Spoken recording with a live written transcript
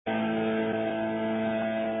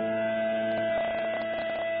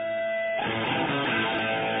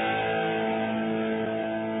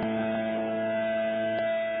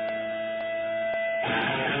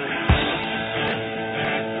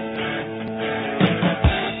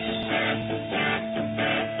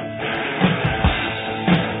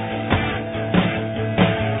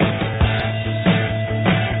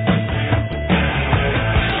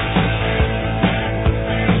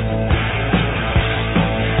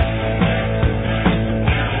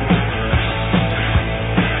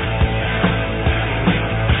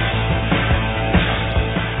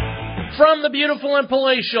beautiful and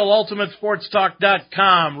palatial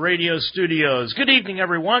UltimateSportsTalk.com radio studios. Good evening,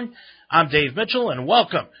 everyone. I'm Dave Mitchell, and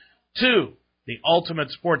welcome to the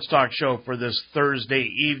Ultimate Sports Talk Show for this Thursday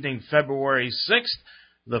evening, February 6th,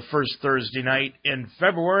 the first Thursday night in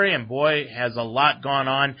February, and boy, has a lot gone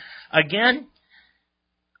on. Again,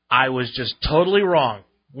 I was just totally wrong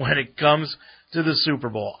when it comes to the Super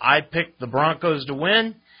Bowl. I picked the Broncos to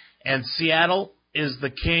win, and Seattle is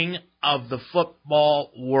the king of the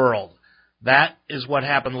football world. That is what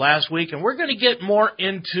happened last week, and we're going to get more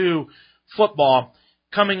into football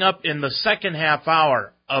coming up in the second half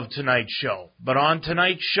hour of tonight's show. But on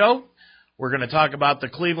tonight's show, we're going to talk about the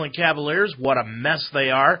Cleveland Cavaliers, what a mess they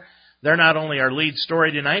are. They're not only our lead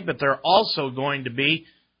story tonight, but they're also going to be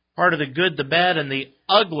part of the good, the bad, and the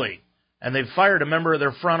ugly, and they've fired a member of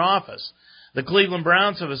their front office. The Cleveland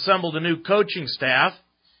Browns have assembled a new coaching staff.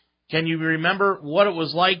 Can you remember what it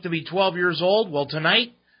was like to be 12 years old? Well,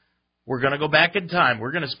 tonight, we're going to go back in time.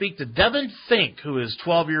 We're going to speak to Devin Fink, who is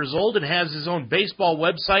 12 years old and has his own baseball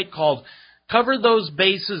website called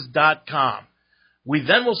CoverThoseBases.com. We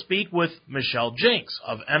then will speak with Michelle Jinks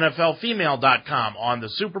of NFLFemale.com on the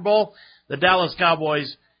Super Bowl, the Dallas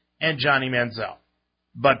Cowboys, and Johnny Manziel.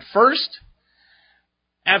 But first,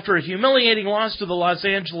 after a humiliating loss to the Los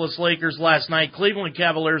Angeles Lakers last night, Cleveland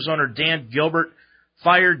Cavaliers owner Dan Gilbert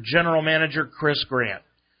fired general manager Chris Grant.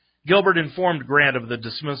 Gilbert informed Grant of the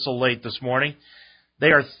dismissal late this morning.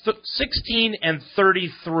 They are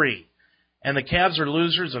 16-33, and the Cavs are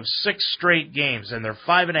losers of 6 straight games, and they're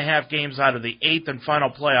 5.5 games out of the 8th and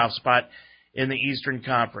final playoff spot in the Eastern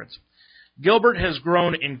Conference. Gilbert has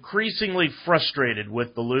grown increasingly frustrated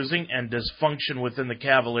with the losing and dysfunction within the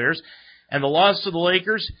Cavaliers, and the loss to the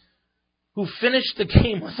Lakers, who finished the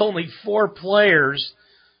game with only 4 players,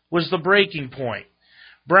 was the breaking point.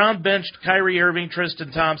 Brown benched Kyrie Irving,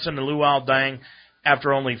 Tristan Thompson, and Luol Deng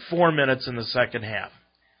after only 4 minutes in the second half.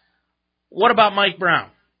 What about Mike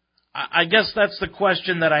Brown? I guess that's the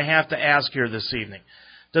question that I have to ask here this evening.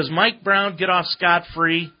 Does Mike Brown get off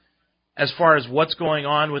scot-free as far as what's going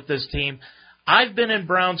on with this team? I've been in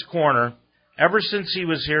Brown's corner ever since he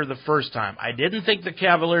was here the first time. I didn't think the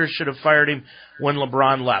Cavaliers should have fired him when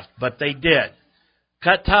LeBron left, but they did.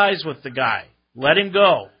 Cut ties with the guy. Let him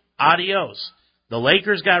go. Adios. The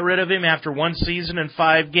Lakers got rid of him after 1 season and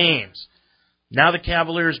 5 games. Now the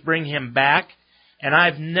Cavaliers bring him back, and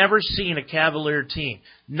I've never seen a Cavalier team,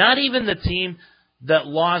 not even the team that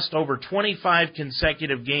lost over 25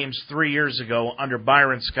 consecutive games 3 years ago under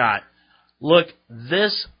Byron Scott, look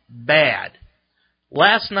this bad.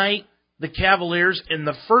 Last night, the Cavaliers, in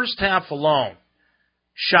the first half alone,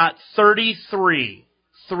 shot 33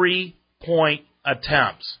 3-point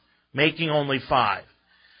attempts, making only 5.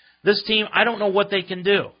 This team, I don't know what they can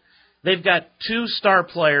do. They've got 2 star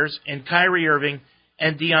players in Kyrie Irving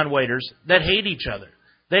and Dion Waiters that hate each other.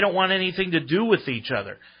 They don't want anything to do with each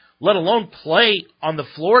other, let alone play on the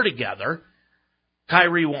floor together.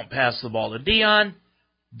 Kyrie won't pass the ball to Dion.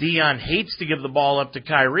 Dion hates to give the ball up to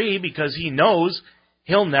Kyrie because he knows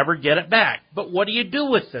he'll never get it back. But what do you do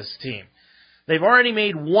with this team? They've already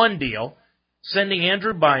made one deal, sending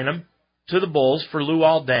Andrew Bynum to the Bulls for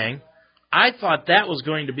Luol Deng. I thought that was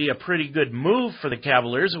going to be a pretty good move for the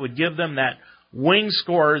Cavaliers. It would give them that wing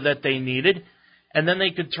scorer that they needed, and then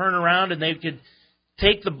they could turn around and they could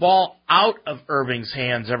take the ball out of Irving's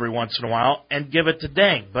hands every once in a while and give it to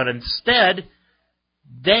Deng. But instead,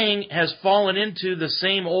 Deng has fallen into the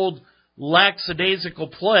same old lackadaisical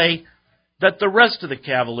play that the rest of the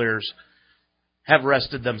Cavaliers have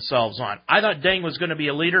rested themselves on. I thought Deng was going to be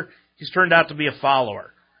a leader. He's turned out to be a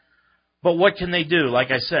follower. But what can they do?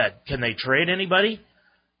 Like I said, can they trade anybody?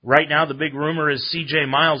 Right now, the big rumor is C.J.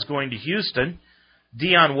 Miles going to Houston.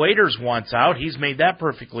 Dion Waiters wants out. He's made that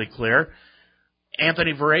perfectly clear.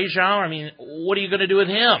 Anthony Varejao, what are you going to do with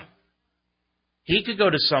him? He could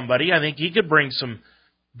go to somebody. I think he could bring some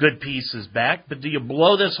good pieces back. But do you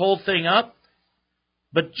blow this whole thing up?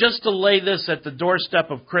 But just to lay this at the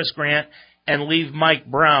doorstep of Chris Grant and leave Mike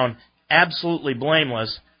Brown absolutely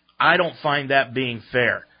blameless, I don't find that being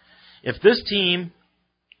fair. If this team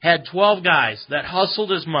had 12 guys that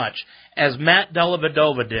hustled as much as Matt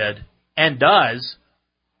Dellavedova did and does,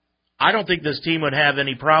 I don't think this team would have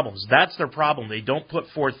any problems. That's their problem. They don't put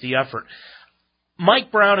forth the effort.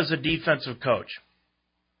 Mike Brown is a defensive coach.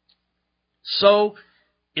 So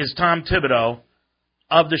is Tom Thibodeau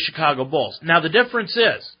of the Chicago Bulls. Now, the difference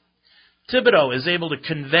is Thibodeau is able to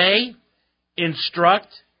convey,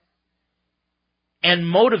 instruct, and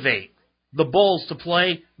motivate the Bulls to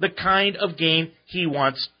play the kind of game he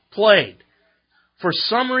wants played. For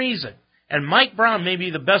some reason, and Mike Brown may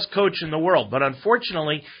be the best coach in the world, but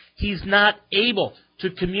unfortunately, he's not able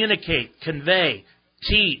to communicate, convey,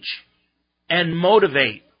 teach, and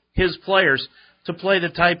motivate his players to play the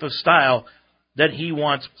type of style that he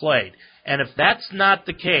wants played. And if that's not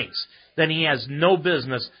the case, then he has no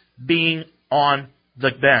business being on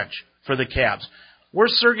the bench for the Cavs.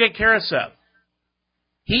 Where's Sergei Karasev?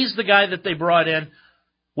 He's the guy that they brought in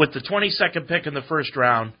with the 22nd pick in the first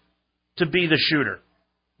round to be the shooter.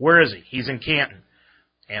 Where is he? He's in Canton.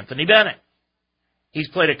 Anthony Bennett. He's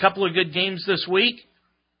played a couple of good games this week,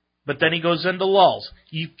 but then he goes into lulls.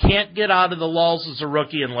 You can't get out of the lulls as a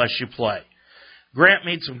rookie unless you play. Grant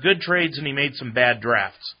made some good trades and he made some bad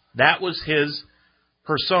drafts. That was his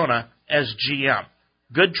persona as GM.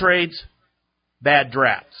 Good trades, bad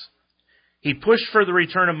drafts. He pushed for the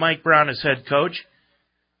return of Mike Brown as head coach.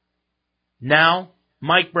 Now,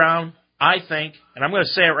 Mike Brown, I think, and I'm going to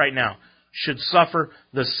say it right now, should suffer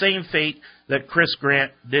the same fate that Chris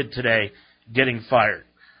Grant did today, getting fired.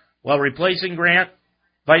 While replacing Grant,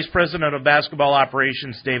 Vice President of Basketball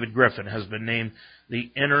Operations David Griffin has been named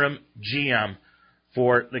the interim GM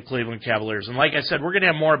for the Cleveland Cavaliers. And like I said, we're going to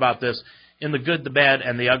have more about this in the good, the bad,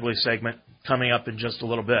 and the ugly segment coming up in just a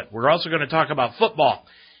little bit. We're also going to talk about football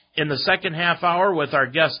in the second half hour with our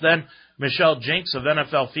guest then, Michelle Jinks of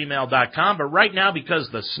NFLfemale.com. But right now, because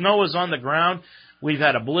the snow is on the ground, we've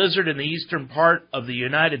had a blizzard in the eastern part of the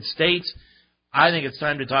United States, I think it's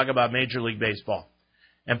time to talk about Major League Baseball.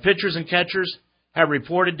 And pitchers and catchers have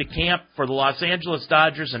reported to camp for the Los Angeles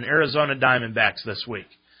Dodgers and Arizona Diamondbacks this week,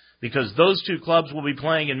 because those two clubs will be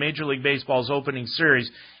playing in Major League Baseball's opening series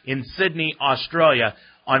in Sydney, Australia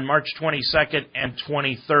on March 22nd and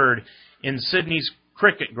 23rd in Sydney's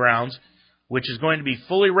cricket grounds, which is going to be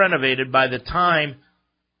fully renovated by the time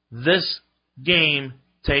this game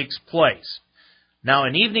takes place. Now,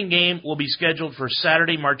 an evening game will be scheduled for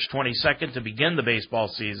Saturday, March 22nd to begin the baseball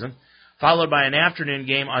season, followed by an afternoon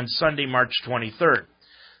game on Sunday, March 23rd.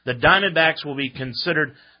 The Diamondbacks will be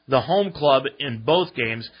considered the home club in both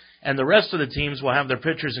games, and the rest of the teams will have their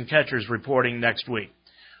pitchers and catchers reporting next week.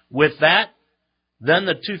 With that, then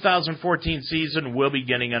the 2014 season will be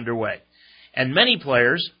getting underway. And many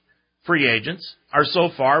players, free agents, are so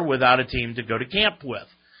far without a team to go to camp with.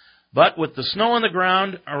 But with the snow on the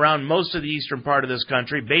ground around most of the eastern part of this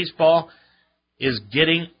country, baseball is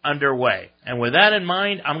getting underway. And with that in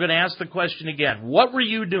mind, I'm going to ask the question again. What were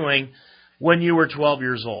you doing when you were 12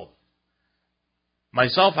 years old?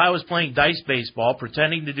 Myself, I was playing dice baseball,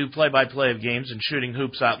 pretending to do play-by-play of games and shooting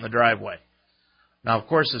hoops out in the driveway. Now, of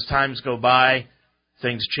course, as times go by,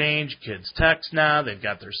 things change. Kids text now. They've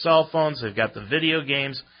got their cell phones. They've got the video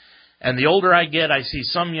games. And the older I get, I see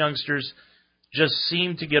some youngsters just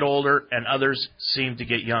seem to get older and others seem to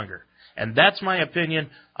get younger. And that's my opinion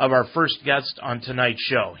of our first guest on tonight's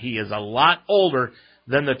show. He is a lot older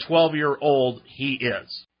than the 12-year-old he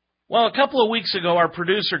is. Well, a couple of weeks ago, our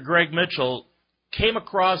producer, Greg Mitchell, came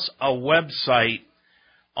across a website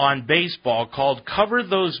on baseball called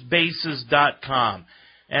CoverThoseBases.com.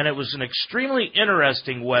 And it was an extremely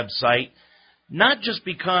interesting website, not just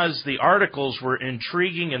because the articles were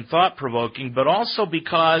intriguing and thought-provoking, but also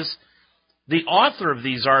because the author of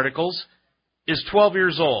these articles is 12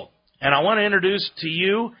 years old. And I want to introduce to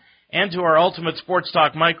you and to our Ultimate Sports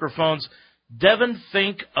Talk microphones, Devin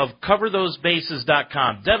Fink of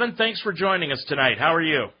CoverThoseBases.com. Devin, thanks for joining us tonight. How are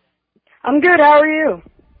you? I'm good. How are you?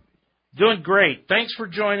 Doing great. Thanks for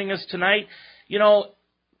joining us tonight. You know,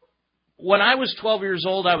 when I was 12 years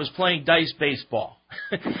old, I was playing dice baseball.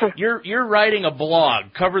 You're writing a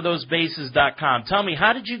blog, CoverThoseBases.com. Tell me,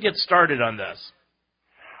 how did you get started on this?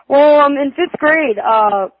 Well, in 5th grade,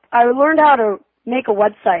 I learned how to make a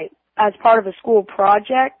website as part of a school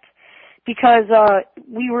project because I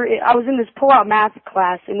was in this pull-out math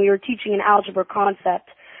class and we were teaching an algebra concept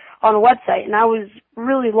on a website, and I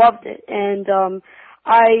really loved it. And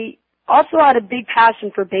I also had a big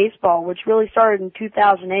passion for baseball, which really started in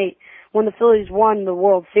 2008 when the Phillies won the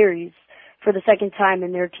World Series for the second time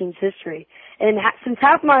in their team's history. And since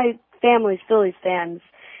half my family's Phillies fans,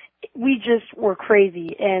 we just were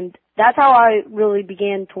crazy, and that's how I really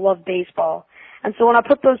began to love baseball. And so when I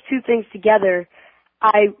put those two things together,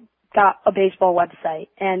 I got a baseball website.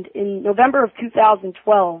 And in November of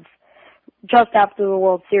 2012, just after the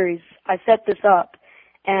World Series, I set this up,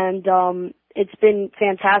 and it's been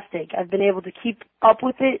fantastic. I've been able to keep up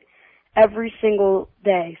with it every single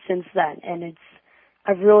day since then, and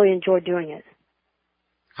I've really enjoyed doing it.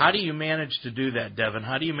 How do you manage to do that, Devin?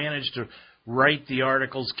 How do you manage to write the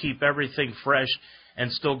articles, keep everything fresh,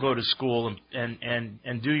 and still go to school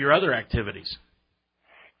and do your other activities?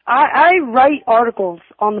 I write articles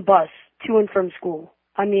on the bus to and from school.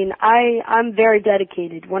 I mean, I'm very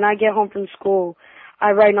dedicated. When I get home from school,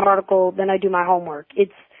 I write an article, then I do my homework.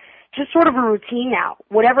 It's just sort of a routine now.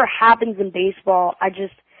 Whatever happens in baseball, I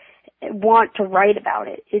just want to write about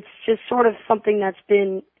it. It's just sort of something that's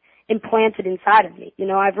been implanted inside of me. You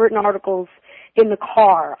know, I've written articles in the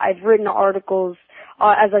car. I've written articles,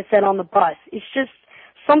 as I said, on the bus. It's just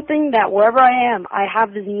something that wherever I am, I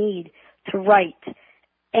have this need to write.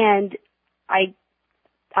 And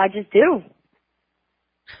I just do.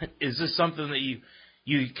 Is this something that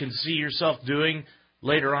you can see yourself doing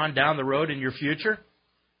later on down the road in your future?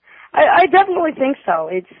 I definitely think so.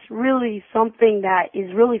 It's really something that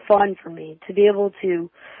is really fun for me to be able to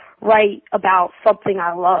write about something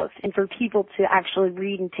I love and for people to actually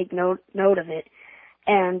read and take note of it.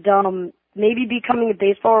 And maybe becoming a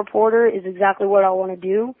baseball reporter is exactly what I want to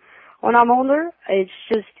do when I'm older. It's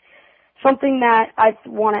just something that I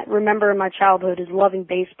want to remember in my childhood is loving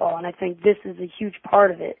baseball, and I think this is a huge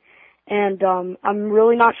part of it. And I'm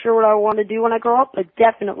really not sure what I want to do when I grow up, but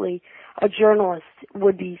definitely a journalist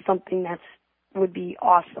would be something would be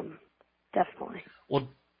awesome. Definitely. Well,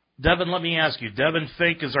 Devin, let me ask you. Devin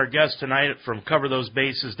Fink is our guest tonight from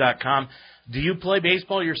CoverThoseBases.com. Do you play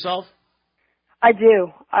baseball yourself? I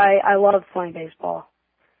do. I love playing baseball.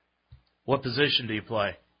 What position do you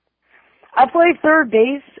play? I play third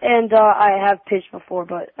base, and I have pitched before,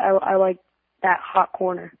 but I like that hot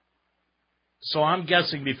corner. So I'm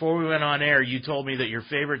guessing before we went on air, you told me that your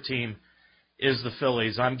favorite team is the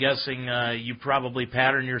Phillies. I'm guessing you probably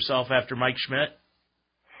pattern yourself after Mike Schmidt?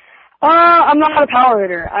 I'm not a power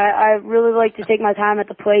hitter. I really like to take my time at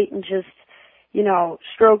the plate and just,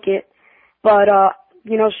 stroke it. But,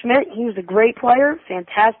 Schmidt, he was a great player,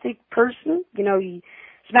 fantastic person. He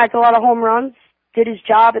smacked a lot of home runs, did his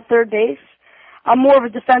job at third base. I'm more of a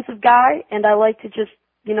defensive guy, and I like to just,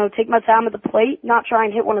 take my time at the plate, not try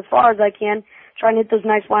and hit one as far as I can, try and hit those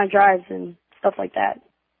nice line drives and stuff like that.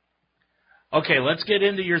 Okay, let's get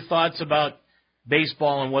into your thoughts about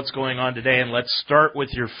baseball and what's going on today, and let's start with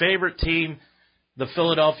your favorite team, the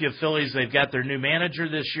Philadelphia Phillies. They've got their new manager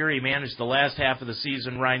this year. He managed the last half of the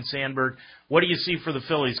season, Ryne Sandberg. What do you see for the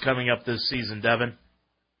Phillies coming up this season, Devin?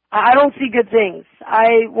 I don't see good things.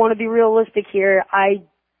 I want to be realistic here. I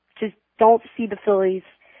just don't see the Phillies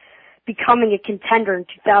becoming a contender in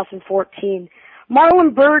 2014.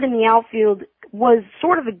 Marlon Byrd in the outfield was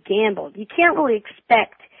sort of a gamble. You can't really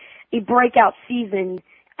expect a breakout season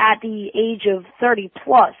at the age of 30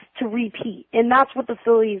 plus to repeat. And that's what the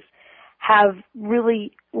Phillies have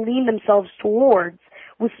really leaned themselves towards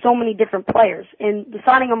with so many different players. And the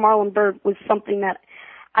signing of Marlon Byrd was something that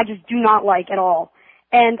I just do not like at all.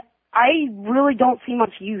 And I really don't see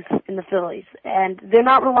much youth in the Phillies, and they're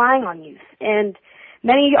not relying on youth. And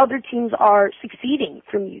many other teams are succeeding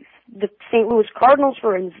from youth. The St. Louis Cardinals,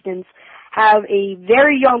 for instance, have a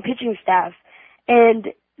very young pitching staff,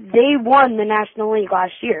 and they won the National League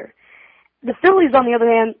last year. The Phillies, on the other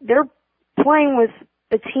hand, they're playing with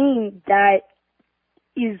a team that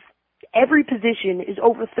is, every position is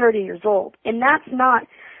over 30 years old, and that's not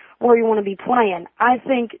where you want to be playing. I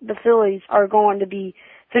think the Phillies are going to be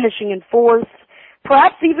finishing in fourth,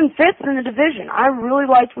 perhaps even fifth in the division. I really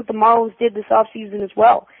liked what the Marlins did this offseason as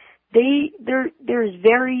well. I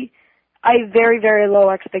have very, very low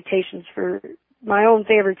expectations for my own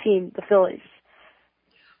favorite team, the Phillies.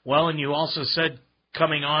 Well, and you also said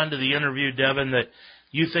coming on to the interview, Devin, that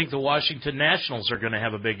you think the Washington Nationals are going to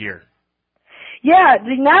have a big year. Yeah,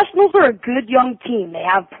 the Nationals are a good young team. They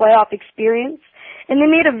have playoff experience, and they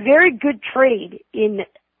made a very good trade in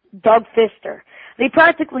Doug Fister. They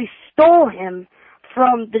practically stole him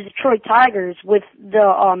from the Detroit Tigers with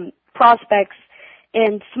the prospects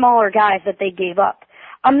and smaller guys that they gave up.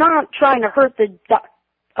 I'm not trying to hurt the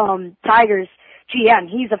Tigers GM.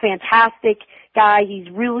 He's a fantastic guy. He's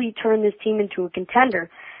really turned this team into a contender.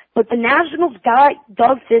 But the Nationals got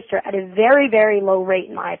Doug Fister at a very, very low rate,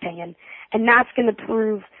 in my opinion, and that's going to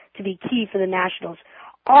prove to be key for the Nationals.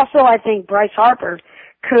 Also, I think Bryce Harper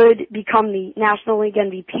could become the National League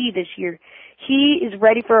MVP this year. He is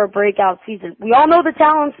ready for a breakout season. We all know the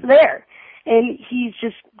talent's there, and he's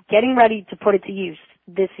just getting ready to put it to use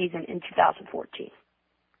this season in 2014.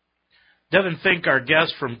 Devin Fink, our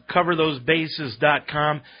guest from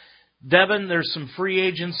CoverThoseBases.com. Devin, there's some free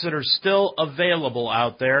agents that are still available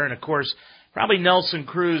out there, and of course, probably Nelson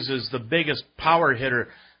Cruz is the biggest power hitter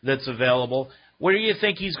that's available. Where do you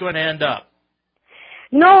think he's going to end up?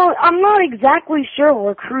 No, I'm not exactly sure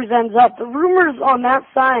where Cruz ends up. The rumors on that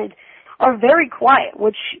side are very quiet,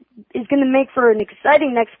 which is going to make for an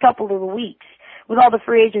exciting next couple of weeks with all the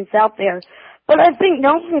free agents out there. But I think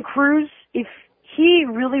Nelson Cruz, if he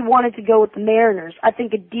really wanted to go with the Mariners, I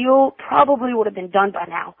think a deal probably would have been done by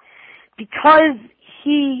now. Because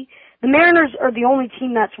he the Mariners are the only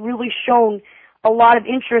team that's really shown a lot of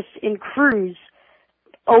interest in Cruz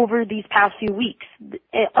over these past few weeks.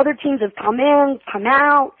 Other teams have come in, come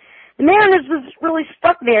out. The Mariners was really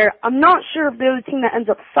stuck there. I'm not sure if they're the team that ends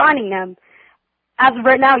up signing them. As of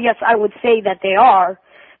right now, yes, I would say that they are.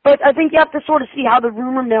 But I think you have to sort of see how the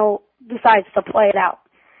rumor mill decides to play it out.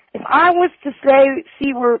 If I was to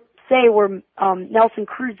say where Nelson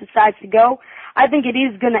Cruz decides to go, I think it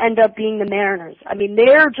is going to end up being the Mariners. I mean,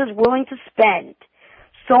 they're just willing to spend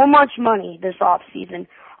so much money this offseason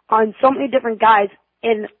on so many different guys,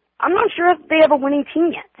 and I'm not sure if they have a winning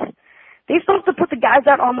team yet. They still have to put the guys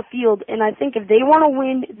out on the field, and I think if they want to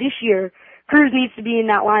win this year, Cruz needs to be in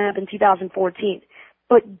that lineup in 2014.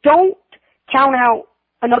 But don't count out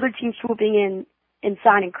another team swooping in and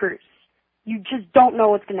signing Cruz. You just don't know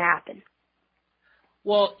what's going to happen.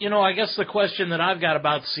 Well, I guess the question that I've got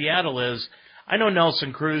about Seattle is, I know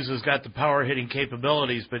Nelson Cruz has got the power-hitting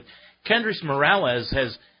capabilities, but Kendrys Morales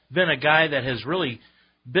has been a guy that has really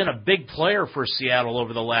been a big player for Seattle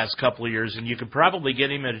over the last couple of years, and you could probably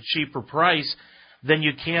get him at a cheaper price than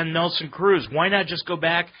you can Nelson Cruz. Why not just go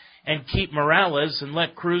back and keep Morales and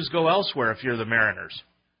let Cruz go elsewhere if you're the Mariners?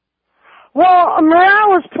 Well,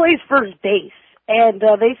 Morales plays first base, and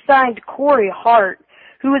they signed Corey Hart,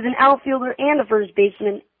 who is an outfielder and a first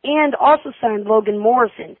baseman, and also signed Logan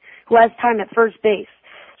Morrison, who has time at first base.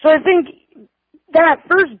 So I think that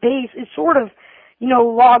first base is sort of,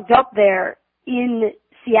 logged up there in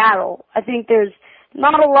Seattle. I think there's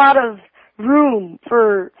not a lot of room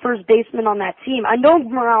for first baseman on that team. I know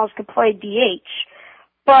Morales could play DH,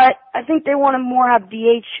 but I think they want to more have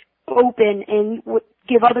DH open and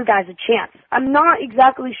give other guys a chance. I'm not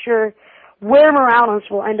exactly sure where Morales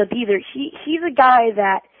will end up either. He's a guy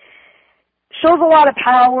that shows a lot of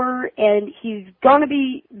power, and he's gonna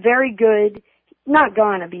be very good. Not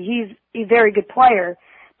gonna be. He's a very good player,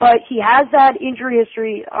 but he has that injury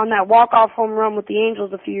history on that walk-off home run with the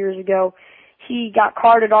Angels a few years ago. He got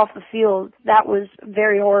carted off the field. That was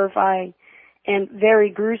very horrifying and very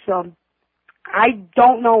gruesome. I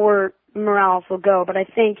don't know where Morales will go, but I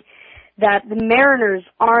think that the Mariners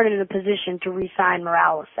aren't in a position to re-sign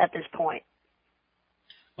Morales at this point.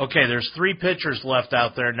 Okay, there's 3 pitchers left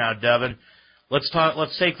out there now, Devin. Let's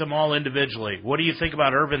take them all individually. What do you think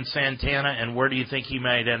about Ervin Santana, and where do you think he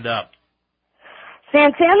might end up?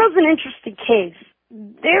 Santana's an interesting case.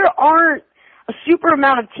 There aren't a super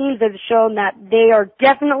amount of teams that have shown that they are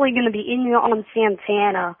definitely going to be in on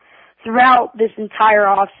Santana throughout this entire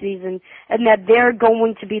offseason, and that they're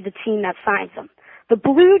going to be the team that signs him. The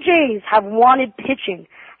Blue Jays have wanted pitching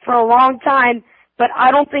for a long time, but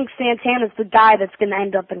I don't think Santana's the guy that's going to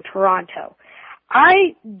end up in Toronto.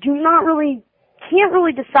 I can't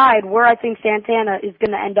really decide where I think Santana is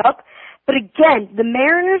going to end up, but again, the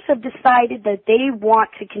Mariners have decided that they want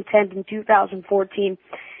to contend in 2014.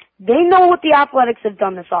 They know what the Athletics have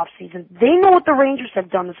done this offseason. They know what the Rangers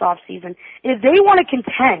have done this offseason. And if they want to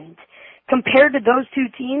contend compared to those two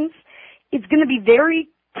teams, it's going to be very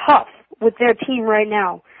tough with their team right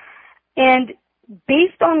now. And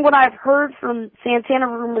based on what I've heard from Santana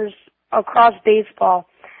rumors across baseball,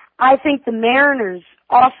 I think the Mariners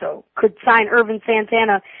also could sign Ervin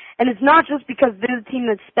Santana. And it's not just because they're the team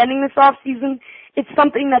that's spending this offseason. It's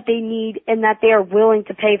something that they need and that they are willing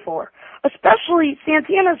to pay for. Especially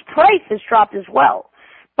Santana's price has dropped as well.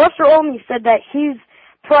 Buster Olney said that his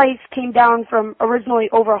price came down from originally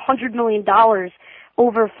over $100 million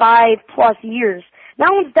over 5+ years.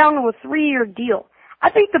 Now it's down to a 3-year deal.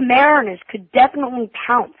 I think the Mariners could definitely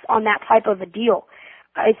pounce on that type of a deal,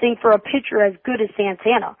 I think, for a pitcher as good as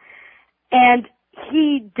Santana. And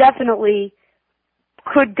he definitely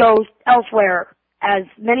could go elsewhere, as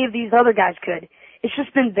many of these other guys could. It's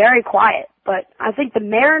just been very quiet. But I think the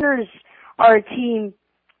Mariners are a team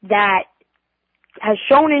that has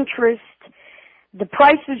shown interest. The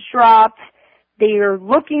price has dropped. They are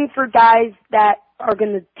looking for guys that are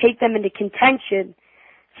going to take them into contention.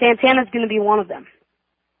 Santana's going to be one of them.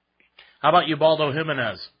 How about Ubaldo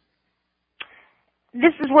Jimenez?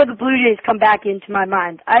 This is where the Blue Jays come back into my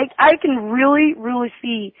mind. I can really, really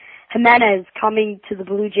see Jimenez coming to the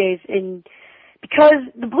Blue Jays because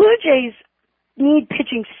the Blue Jays need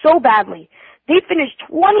pitching so badly. They finished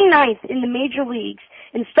 29th in the major leagues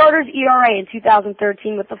in starters ERA in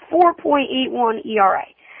 2013 with a 4.81 ERA.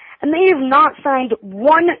 And they have not signed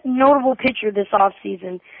one notable pitcher this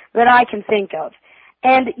offseason that I can think of.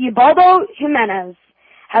 And Ubaldo Jimenez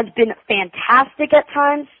has been fantastic at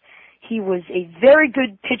times. He was a very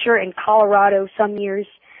good pitcher in Colorado some years,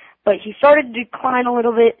 but he started to decline a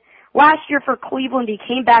little bit. Last year for Cleveland, he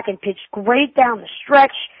came back and pitched great down the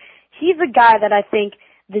stretch. He's a guy that I think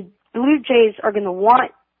the Blue Jays are going to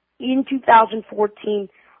want in 2014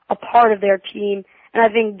 a part of their team, and I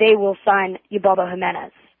think they will sign Ubaldo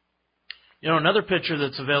Jimenez. You know, another pitcher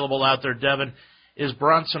that's available out there, Devin, is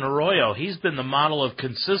Bronson Arroyo. He's been the model of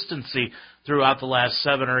consistency throughout the last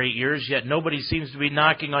 7 or 8 years, yet nobody seems to be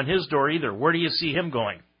knocking on his door either. Where do you see him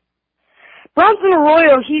going? Bronson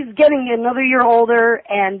Arroyo, he's getting another year older,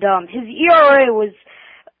 and his ERA was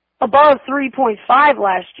above 3.5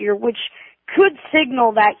 last year, which could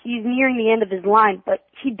signal that he's nearing the end of his line, but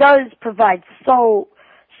he does provide so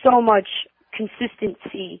much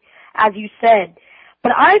consistency, as you said.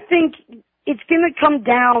 But I think it's going to come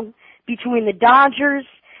down between the Dodgers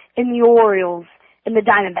and the Orioles and the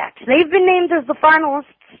Diamondbacks. They've been named as the finalists,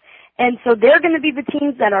 and so they're going to be the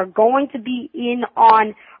teams that are going to be in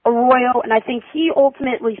on Arroyo, and I think he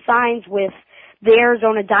ultimately signs with the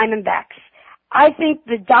Arizona Diamondbacks. I think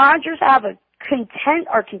the Dodgers are content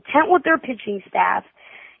with their pitching staff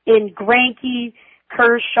in Greinke,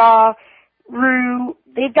 Kershaw, Rue.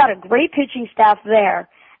 They've got a great pitching staff there,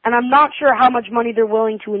 and I'm not sure how much money they're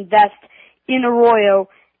willing to invest in Arroyo.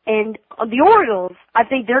 And the Orioles, I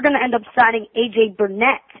think they're going to end up signing A.J.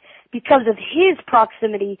 Burnett because of his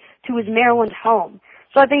proximity to his Maryland home.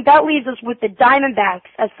 So I think that leaves us with the Diamondbacks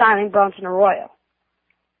as signing Bronson Arroyo.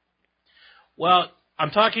 Well, I'm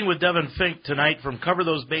talking with Devin Fink tonight from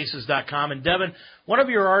CoverThoseBases.com. And, Devin, one of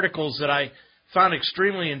your articles that I found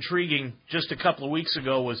extremely intriguing just a couple of weeks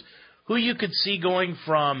ago was who you could see going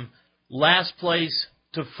from last place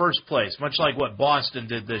to first place, much like what Boston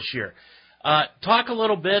did this year. Talk a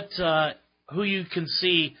little bit who you can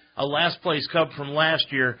see a last-place club from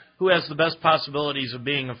last year, who has the best possibilities of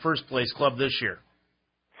being a first-place club this year.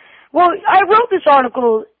 Well, I wrote this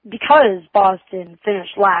article because Boston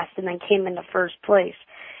finished last and then came into first place.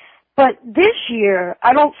 But this year,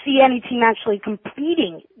 I don't see any team actually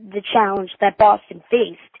completing the challenge that Boston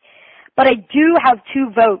faced. But I do have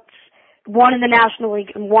 2 votes, one in the National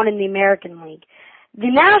League and one in the American League. The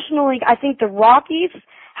National League, I think the Rockies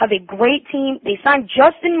have a great team. They signed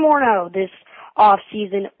Justin Morneau this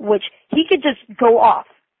offseason, which he could just go off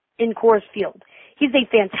in Coors Field. He's a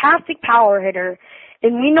fantastic power hitter,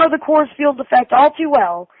 and we know the Coors Field effect all too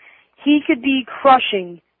well. He could be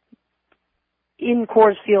crushing in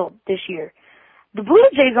Coors Field this year. The Blue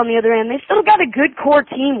Jays, on the other hand, they still got a good core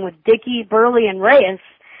team with Dickey, Burley, and Reyes.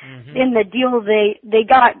 Mm-hmm. In the deal, they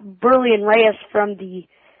got Burley and Reyes from the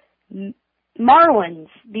Marlins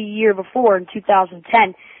the year before in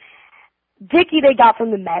 2010. Dickey they got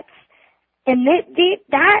from the Mets. And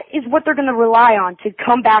that is what they're going to rely on to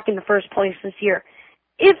come back in the first place this year.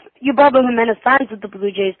 If Ubaldo Jimenez signs with the Blue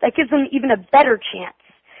Jays, that gives them even a better chance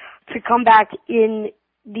to come back in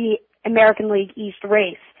the American League East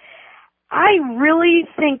race. I really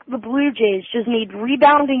think the Blue Jays just need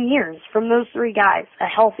rebounding years from those 3 guys, a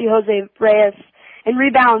healthy Jose Reyes, and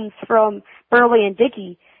rebounds from Burley and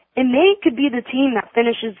Dickey, and they could be the team that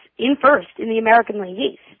finishes in first in the American League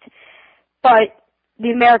East. But the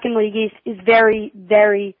American League East is very,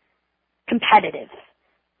 very competitive.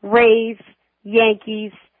 Rays,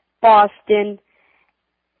 Yankees, Boston,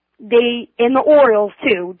 and the Orioles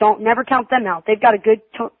too. Never count them out. They've got a good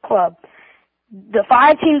club. The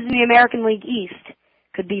 5 teams in the American League East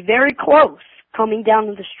could be very close coming down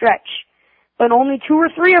to the stretch, but only 2 or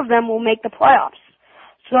 3 of them will make the playoffs.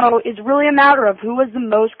 So it's really a matter of who has the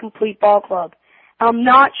most complete ball club. I'm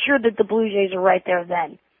not sure that the Blue Jays are right there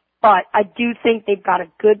then, but I do think they've got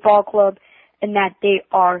a good ball club and that they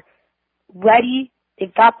are ready.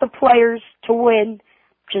 They've got the players to win.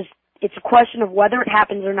 Just it's a question of whether it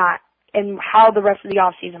happens or not and how the rest of the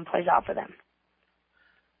offseason plays out for them.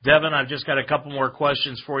 Devin, I've just got a couple more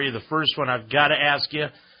questions for you. The first one I've got to ask you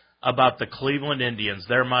about the Cleveland Indians.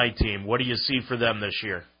 They're my team. What do you see for them this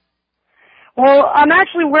year? Well, I'm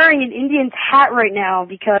actually wearing an Indians hat right now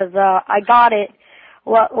because I got it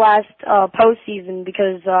last postseason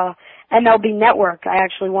because MLB Network I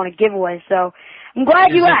actually won a giveaway. So I'm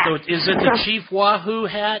glad you asked. Is it the Chief Wahoo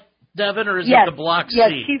hat, Devin, or is it the Block C? Yes,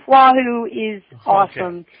 Chief Wahoo is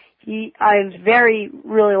awesome. Okay.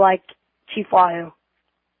 Really like Chief Wahoo.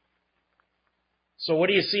 So what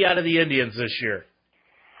do you see out of the Indians this year?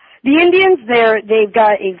 The Indians, they've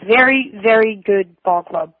got a very, very good ball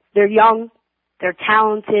club. They're young. They're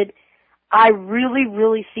talented. I really,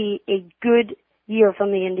 really see a good year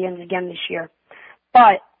from the Indians again this year.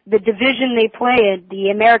 But the division they play in, the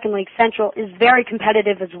American League Central, is very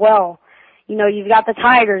competitive as well. You know, you've got the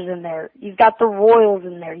Tigers in there. You've got the Royals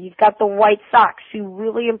in there. You've got the White Sox, who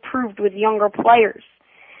really improved with younger players.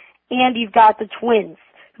 And you've got the Twins,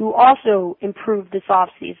 who also improved this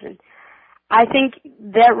offseason. I think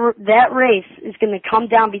that race is going to come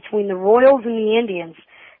down between the Royals and the Indians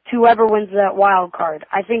to whoever wins that wild card.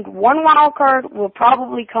 I think one wild card will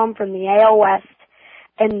probably come from the AL West,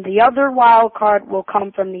 and the other wild card will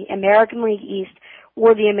come from the American League East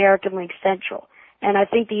or the American League Central. And I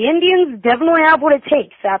think the Indians definitely have what it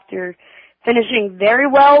takes after finishing very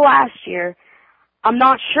well last year. I'm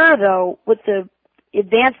not sure, though, with the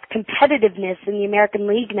advanced competitiveness in the American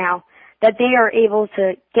League now, that they are able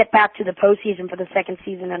to get back to the postseason for the second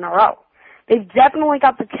season in a row. They've definitely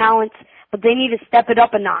got the talent, but they need to step it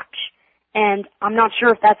up a notch. And I'm not sure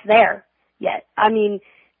if that's there yet. I mean,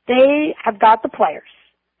 they have got the players.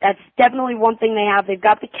 That's definitely one thing they have. They've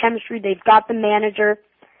got the chemistry. They've got the manager.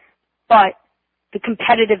 But the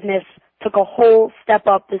competitiveness took a whole step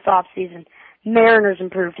up this offseason. Mariners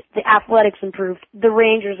improved. The Athletics improved. The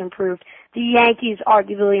Rangers improved. The Yankees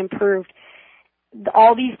arguably improved.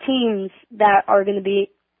 All these teams that are going to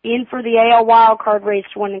be in for the AL wildcard race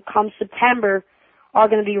when it comes September are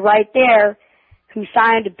going to be right there, who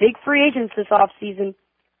signed big free agents this offseason.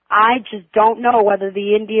 I just don't know whether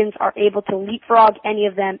the Indians are able to leapfrog any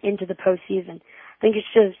of them into the postseason. I think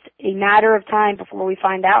it's just a matter of time before we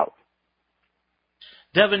find out.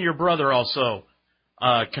 Devin, your brother also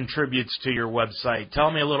contributes to your website.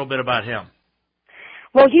 Tell me a little bit about him.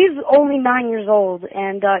 Well, he's only 9 years old,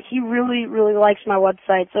 and he really, really likes my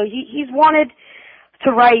website. So he's wanted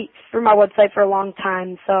to write for my website for a long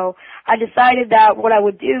time. So I decided that what I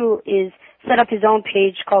would do is set up his own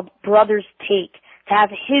page called Brothers Take to have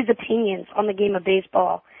his opinions on the game of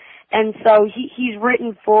baseball. And so he's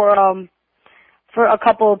written for a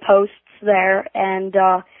couple of posts there, and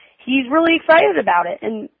he's really excited about it.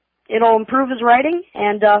 And it'll improve his writing,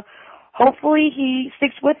 and hopefully he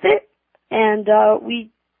sticks with it. And we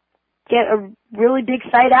get a really big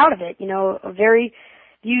site out of it, you know, a very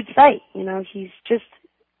viewed site. You know, he's just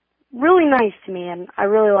really nice to me, and I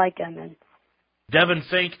really like him. And Devin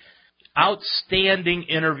Fink, outstanding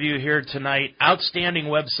interview here tonight, outstanding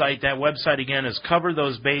website. That website, again, is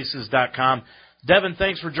coverthosebases.com. Devin,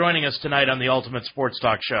 thanks for joining us tonight on the Ultimate Sports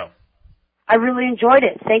Talk Show. I really enjoyed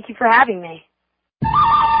it. Thank you for having me.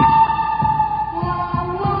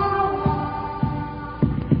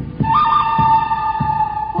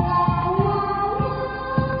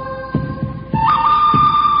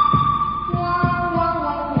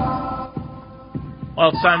 Well,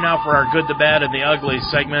 it's time now for our Good, the Bad, and the Ugly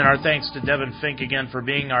segment. Our thanks to Devin Fink again for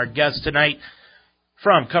being our guest tonight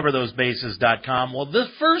from coverthosebases.com. Well, the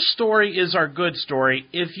first story is our good story,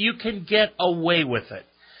 if you can get away with it.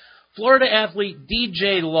 Florida athlete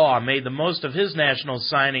DJ Law made the most of his National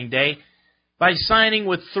Signing Day by signing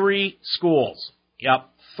with 3 schools. Yep,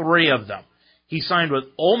 3 of them. He signed with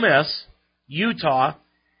Ole Miss, Utah,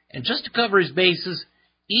 and just to cover his bases,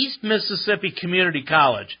 East Mississippi Community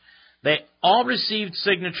College. They all received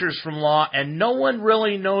signatures from Law, and no one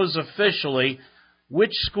really knows officially which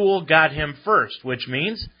school got him first, which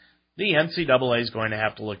means the NCAA is going to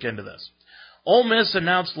have to look into this. Ole Miss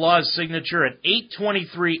announced Law's signature at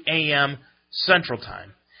 8:23 a.m. Central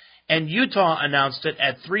Time, and Utah announced it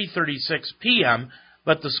at 3:36 p.m.,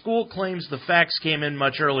 but the school claims the fax came in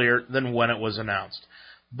much earlier than when it was announced.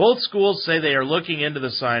 Both schools say they are looking into the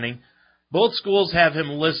signing. Both schools have him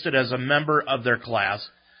listed as a member of their class,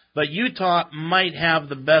 but Utah might have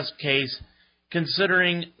the best case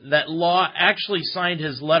considering that Law actually signed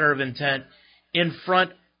his letter of intent in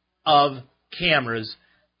front of cameras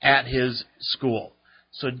at his school.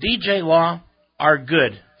 So DJ Law are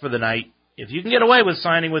good for the night. If you can get away with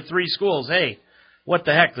signing with 3 schools, hey, what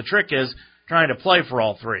the heck? The trick is trying to play for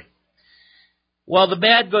all 3. Well, the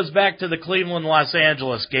bad goes back to the Cleveland-Los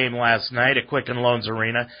Angeles game last night at Quicken Loans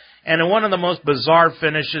Arena. And in one of the most bizarre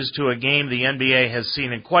finishes to a game the NBA has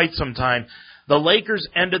seen in quite some time, the Lakers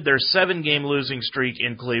ended their 7-game losing streak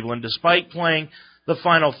in Cleveland despite playing the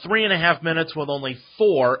final 3.5 minutes with only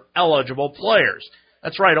 4 eligible players.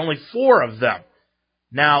 That's right, only 4 of them.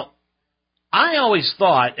 Now, I always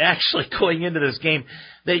thought, actually going into this game,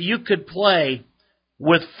 that you could play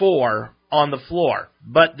with 4 on the floor,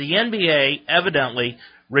 but the NBA evidently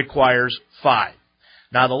requires 5.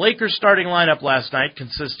 Now, the Lakers' starting lineup last night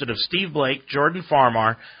consisted of Steve Blake, Jordan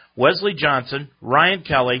Farmar, Wesley Johnson, Ryan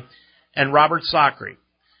Kelly, and Robert Sacre.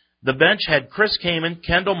 The bench had Chris Kaman,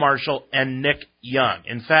 Kendall Marshall, and Nick Young.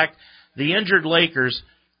 In fact, the injured Lakers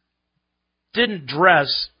didn't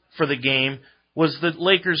dress for the game, was the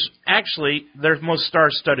Lakers actually their most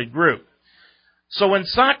star-studded group. So when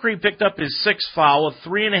Sacre picked up his 6th foul with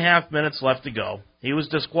 3.5 minutes left to go, he was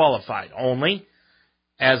disqualified. Only,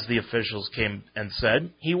 as the officials came and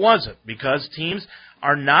said, he wasn't, because teams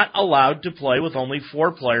are not allowed to play with only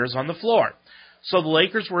 4 players on the floor. So the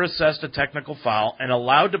Lakers were assessed a technical foul and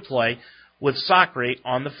allowed to play with Sacre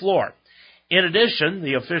on the floor. In addition,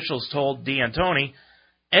 the officials told D'Antoni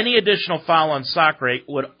any additional foul on Sacre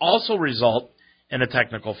would also result in a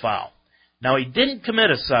technical foul. Now, he didn't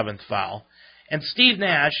commit a seventh foul, and Steve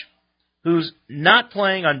Nash, who's not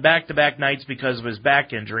playing on back-to-back nights because of his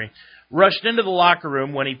back injury, rushed into the locker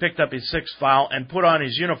room when he picked up his sixth foul and put on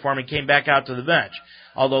his uniform and came back out to the bench,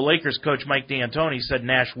 although Lakers coach Mike D'Antoni said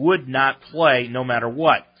Nash would not play no matter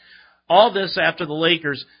what. All this after the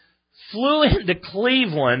Lakers flew into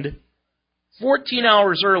Cleveland 14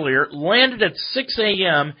 hours earlier, landed at 6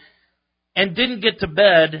 a.m., and didn't get to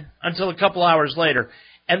bed until a couple hours later.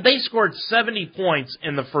 And they scored 70 points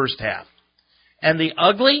in the first half. And the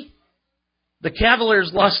ugly? The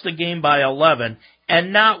Cavaliers lost the game by 11,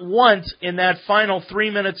 and not once in that final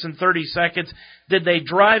 3 minutes and 30 seconds did they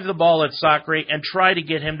drive the ball at Sacre and try to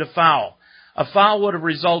get him to foul. A foul would have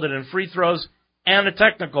resulted in free throws and a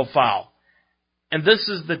technical foul. And this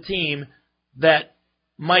is the team that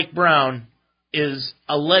Mike Brown is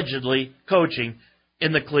allegedly coaching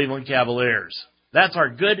in the Cleveland Cavaliers. That's our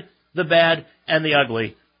good, the bad, and the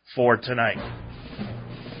ugly for tonight.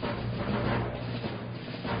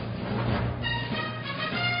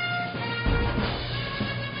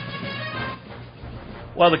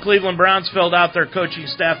 Well, the Cleveland Browns filled out their coaching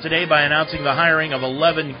staff today by announcing the hiring of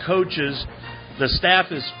 11 coaches. The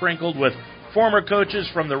staff is sprinkled with former coaches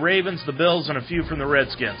from the Ravens, the Bills, and a few from the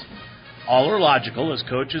Redskins. All are logical as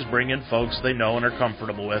coaches bring in folks they know and are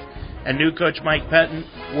comfortable with. And new coach Mike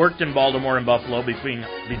Pettine worked in Baltimore and Buffalo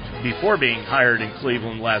before being hired in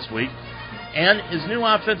Cleveland last week. And his new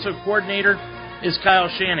offensive coordinator is Kyle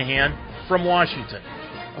Shanahan from Washington.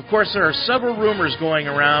 Of course, there are several rumors going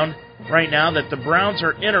around right now that the Browns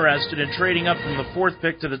are interested in trading up from the fourth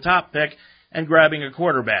pick to the top pick and grabbing a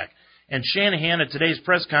quarterback. And Shanahan at today's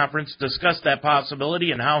press conference discussed that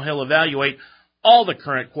possibility and how he'll evaluate all the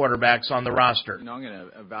current quarterbacks on the roster. I'm going to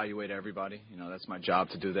evaluate everybody. That's my job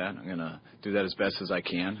to do that. I'm going to do that as best as I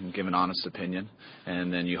can and give an honest opinion.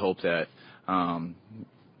 And then you hope that,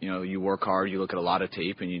 you work hard, you look at a lot of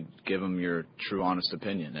tape, and you give them your true, honest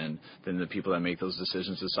opinion. And then the people that make those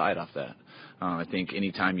decisions decide off that. I think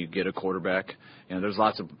anytime you get a quarterback, there's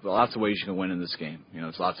lots of ways you can win in this game.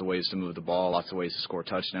 There's lots of ways to move the ball, lots of ways to score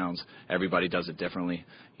touchdowns. Everybody does it differently.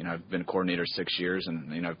 I've been a coordinator 6 years,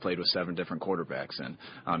 and I've played with 7 different quarterbacks,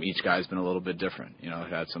 and each guy's been a little bit different. I've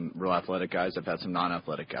had some real athletic guys, I've had some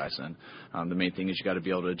non-athletic guys, and the main thing is you got to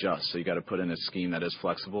be able to adjust. So you got to put in a scheme that is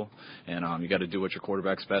flexible, and you got to do what your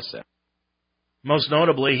quarterback's best at. Most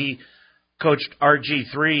notably, he coached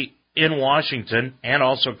RG3 in Washington and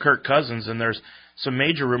also Kirk Cousins, and there's some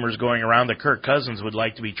major rumors going around that Kirk Cousins would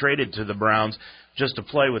like to be traded to the Browns just to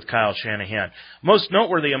play with Kyle Shanahan. Most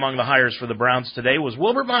noteworthy among the hires for the Browns today was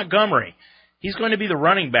Wilbert Montgomery. He's going to be the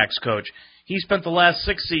running backs coach. He spent the last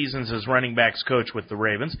 6 seasons as running backs coach with the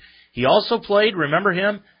Ravens. He also played, remember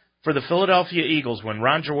him, for the Philadelphia Eagles when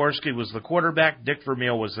Ron Jaworski was the quarterback, Dick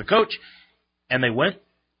Vermeil was the coach, and they went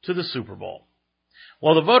to the Super Bowl.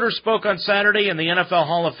 Well, the voters spoke on Saturday, and the NFL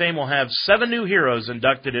Hall of Fame will have 7 new heroes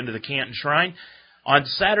inducted into the Canton Shrine. On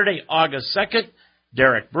Saturday, August 2nd,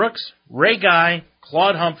 Derek Brooks, Ray Guy,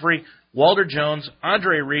 Claude Humphrey, Walter Jones,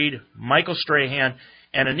 Andre Reed, Michael Strahan,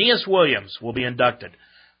 and Aeneas Williams will be inducted.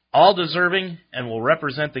 All deserving and will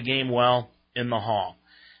represent the game well in the Hall.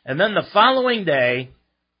 And then the following day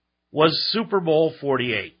was Super Bowl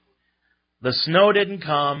 48. The snow didn't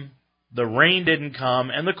come, the rain didn't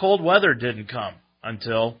come, and the cold weather didn't come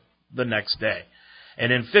until the next day.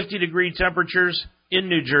 And in 50-degree temperatures in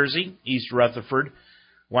New Jersey, East Rutherford,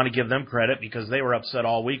 want to give them credit because they were upset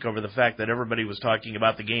all week over the fact that everybody was talking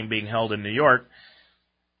about the game being held in New York.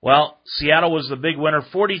 Well, Seattle was the big winner,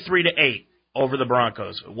 43-8 over the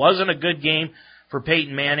Broncos. It wasn't a good game for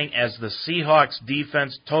Peyton Manning as the Seahawks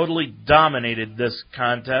defense totally dominated this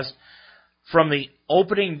contest. From the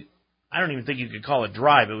opening, I don't even think you could call it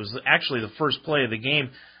drive. It was actually the first play of the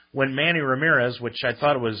game when Manny Ramirez, which I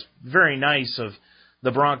thought it was very nice of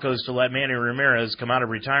the Broncos to let Manny Ramirez come out of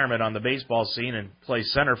retirement on the baseball scene and play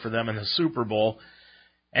center for them in the Super Bowl.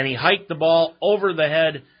 And he hiked the ball over the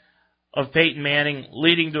head of Peyton Manning,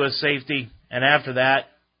 leading to a safety. And after that,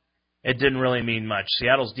 it didn't really mean much.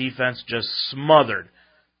 Seattle's defense just smothered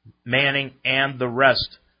Manning and the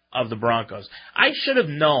rest of the Broncos. I should have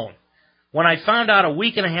known when I found out a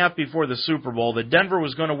week and a half before the Super Bowl that Denver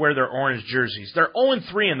was going to wear their orange jerseys. They're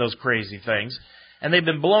 0-3 in those crazy things. And they've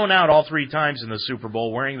been blown out all 3 times in the Super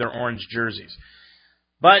Bowl wearing their orange jerseys.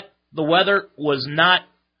 But the weather was not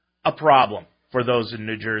a problem for those in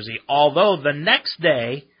New Jersey, although the next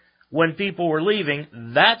day, when people were leaving,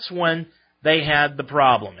 that's when they had the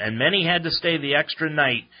problem. And many had to stay the extra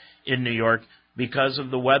night in New York because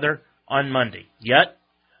of the weather on Monday. Yet,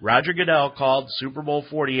 Roger Goodell called Super Bowl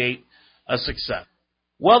 48 a success.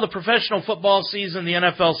 Well, the professional football season, the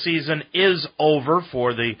NFL season, is over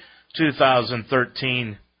for the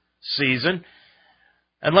 2013 season.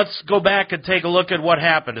 And let's go back and take a look at what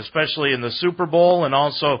happened, especially in the Super Bowl and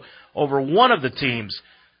also over one of the teams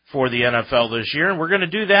for the NFL this year. And we're going to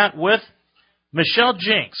do that with Michelle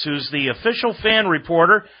Jinks, who's the official fan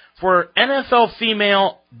reporter for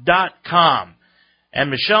NFLfemale.com. And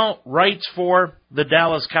Michelle writes for the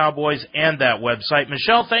Dallas Cowboys and that website.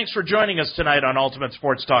 Michelle, thanks for joining us tonight on Ultimate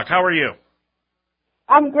Sports Talk. How are you?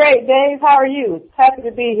 I'm great, Dave. How are you? Happy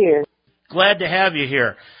to be here. Glad to have you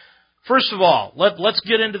here. First of all, let's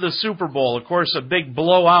get into the Super Bowl. Of course, a big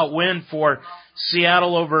blowout win for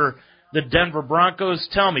Seattle over the Denver Broncos.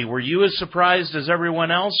 Tell me, were you as surprised as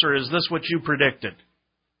everyone else, or is this what you predicted?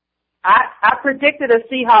 I predicted a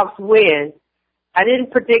Seahawks win. I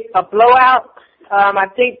didn't predict a blowout. I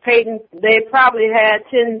think Peyton, they probably had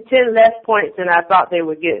 10 less points than I thought they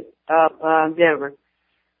would get, Denver.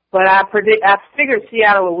 But I figured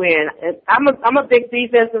Seattle would win. I'm a big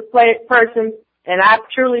defensive person, and I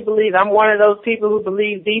truly believe I'm one of those people who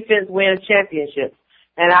believe defense wins championships.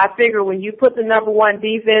 And I figure when you put the number one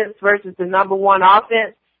defense versus the number one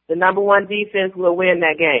offense, the number one defense will win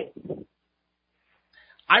that game.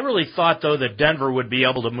 I really thought, though, that Denver would be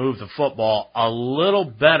able to move the football a little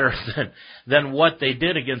better than what they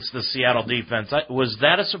did against the Seattle defense. Was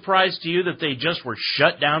that a surprise to you that they just were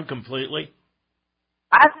shut down completely?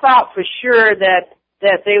 I thought for sure that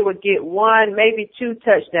they would get one, maybe two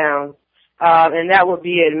touchdowns, and that would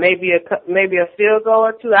be it. Maybe a field goal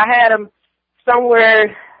or two. I had them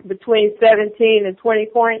somewhere between 17 and 20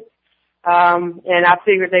 points, and I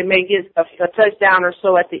figured they may get a touchdown or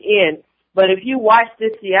so at the end. But if you watch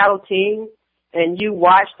this Seattle team and you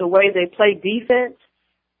watch the way they play defense,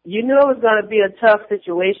 you knew it was going to be a tough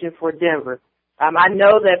situation for Denver. I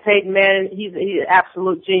know that Peyton Manning, he's an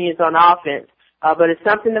absolute genius on offense, but it's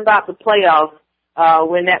something about the playoffs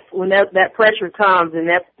when that pressure comes and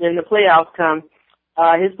the playoffs come.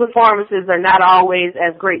 His performances are not always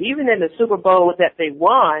as great. Even in the Super Bowl that they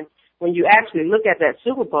won, when you actually look at that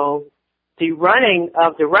Super Bowl, the running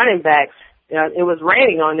backs. It was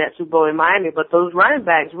raining on that Super Bowl in Miami, but those running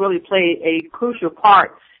backs really played a crucial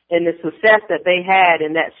part in the success that they had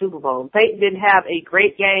in that Super Bowl. Peyton didn't have a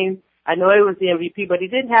great game. I know he was the MVP, but he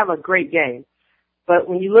didn't have a great game. But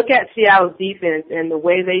when you look at Seattle's defense and the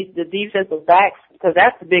way the defensive backs, because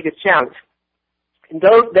that's the biggest challenge. And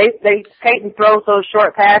Peyton throws those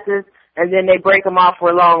short passes and then they break them off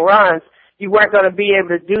for long runs. You weren't going to be able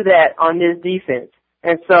to do that on this defense.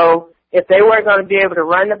 And so if they weren't going to be able to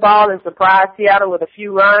run the ball and surprise Seattle with a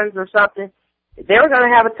few runs or something, they were going to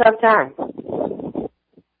have a tough time.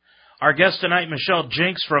 Our guest tonight, Michelle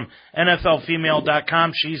Jinks from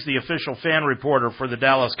NFLfemale.com. She's the official fan reporter for the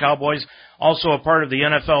Dallas Cowboys, also a part of the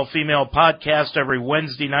NFL Female podcast every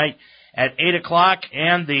Wednesday night at 8 o'clock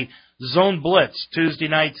and the Zone Blitz Tuesday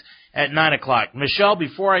nights at 9 o'clock. Michelle,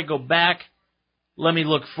 before I go back, let me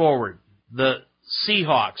look forward. The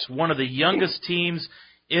Seahawks, one of the youngest teams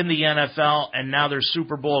in the NFL, and now they're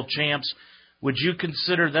Super Bowl champs. Would you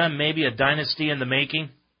consider them maybe a dynasty in the making?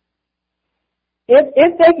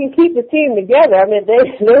 If they can keep the team together, I mean, they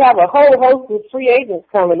have a whole host of free agents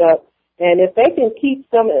coming up, and if they can keep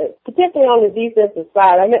some, particularly on the defensive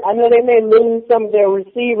side, I know they may lose some of their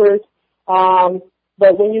receivers,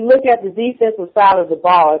 but when you look at the defensive side of the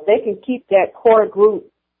ball, if they can keep that core group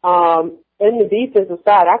in the defensive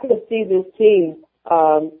side, I can see this team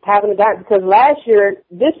having a guy, because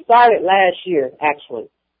this started last year, actually.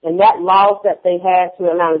 And that loss that they had to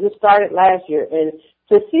Atlanta, this started last year. And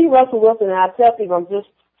to see Russell Wilson, and I tell people, I'm just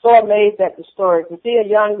so amazed at the story. To see a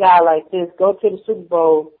young guy like this go to the Super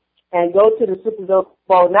Bowl and go to the Super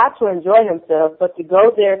Bowl not to enjoy himself, but to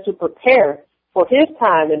go there to prepare for his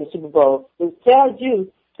time in the Super Bowl, it tells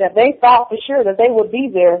you that they thought for sure that they would be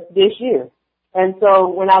there this year. And so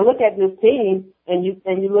when I look at this team and you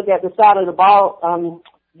look at the side of the ball,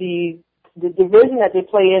 the division that they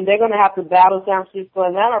play in, they're going to have to battle San Francisco,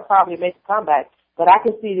 and that'll probably make a comeback. But I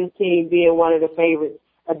can see this team being one of the favorites,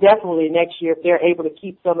 definitely next year if they're able to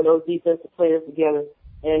keep some of those defensive players together,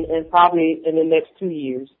 and probably in the next 2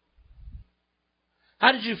 years.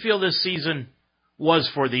 How did you feel this season was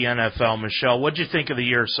for the NFL, Michelle? What did you think of the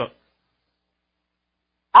year?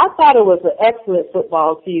 I thought it was an excellent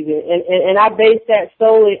football season, and I based that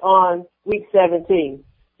solely on Week 17.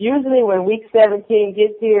 Usually when Week 17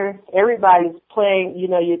 gets here, everybody's playing,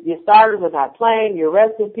 your starters are not playing, you're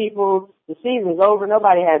resting people, the season's over,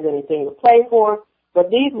 nobody has anything to play for. But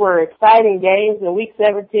these were exciting games in Week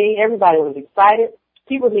 17. Everybody was excited.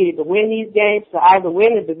 People needed to win these games to either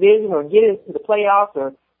win the division or get into the playoffs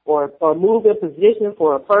or or move in position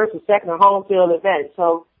for a first or second or home field advantage.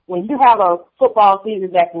 So when you have a football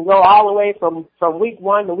season that can go all the way from week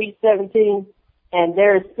 1 to week 17, and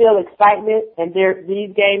there is still excitement, and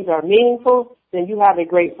these games are meaningful, then you have a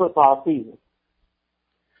great football season.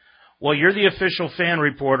 Well, you're the official fan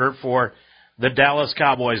reporter for the Dallas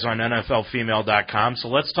Cowboys on NFLFemale.com. So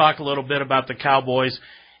let's talk a little bit about the Cowboys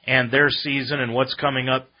and their season and what's coming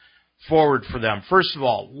up forward for them. First of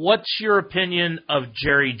all, what's your opinion of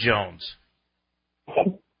Jerry Jones?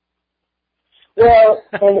 Well,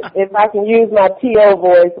 and if I can use my T.O.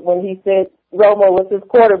 voice when he said Romo was his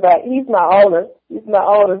quarterback, he's my owner. He's my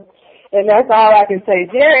owner. And that's all I can say.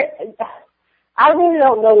 Jerry, I really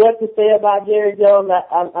don't know what to say about Jerry Jones.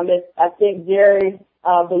 I think Jerry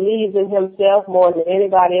believes in himself more than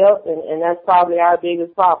anybody else, and that's probably our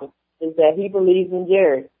biggest problem, is that he believes in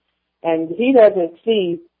Jerry. And he doesn't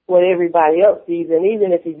see what everybody else sees, and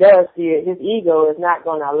even if he does see it, his ego is not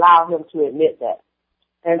going to allow him to admit that.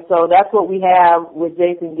 And so that's what we have with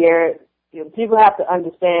Jason Garrett. You know, people have to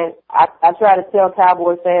understand, I try to tell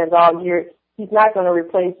Cowboy fans all year, he's not going to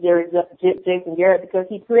replace Jason Garrett because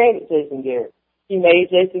he created Jason Garrett. He made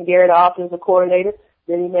Jason Garrett an offensive coordinator,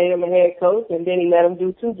 then he made him a head coach, and then he let him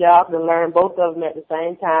do 2 jobs and learn both of them at the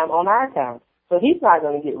same time on our time. So he's not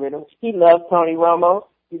going to get rid of him. He loves Tony Romo.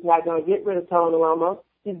 He's not going to get rid of Tony Romo.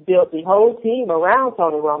 He's built the whole team around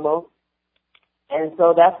Tony Romo, and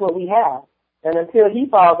so that's what we have. And until he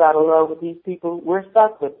falls out of love with these people, we're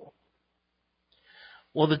stuck with them.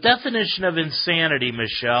 Well, the definition of insanity,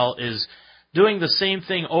 Michelle, is doing the same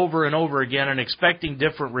thing over and over again and expecting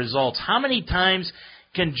different results. How many times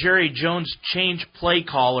can Jerry Jones change play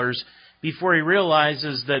callers before he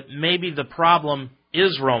realizes that maybe the problem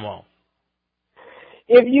is Romo?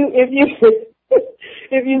 If you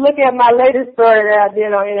look at my latest story that I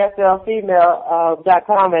did on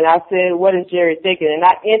NFLFemale.com, and I said, what is Jerry thinking? And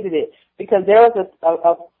I ended it because there was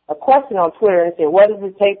a question on Twitter and it said, what does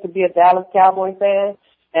it take to be a Dallas Cowboy fan?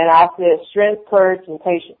 And I said, strength, courage, and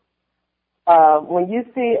patience. When you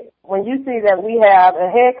see that we have a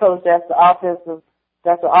head coach that's the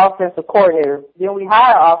offensive coordinator, then we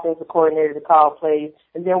hire an offensive coordinator to call plays,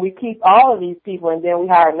 and then we keep all of these people, and then we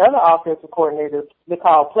hire another offensive coordinator to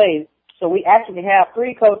call plays. So we actually have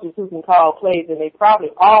 3 coaches who can call plays, and they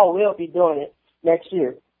probably all will be doing it next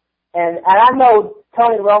year. And I know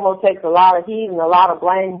Tony Romo takes a lot of heat and a lot of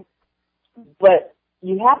blame, but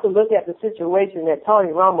you have to look at the situation that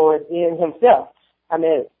Tony Romo is in himself. I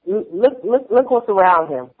mean, look what's around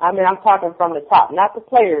him. I mean, I'm talking from the top, not the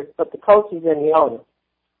players, but the coaches and the owners.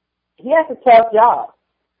 He has a tough job.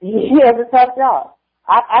 He has a tough job.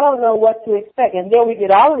 I don't know what to expect. And then we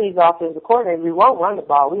get all of these offensive coordinators. We won't run the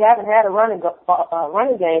ball. We haven't had a running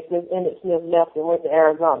game since Emmitt Smith left and went to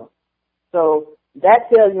Arizona. So that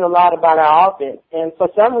tells you a lot about our offense. And for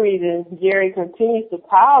some reason, Jerry continues to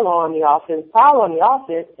pile on the offense,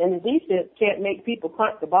 and the defense can't make people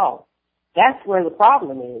punt the ball. That's where the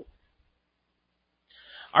problem is.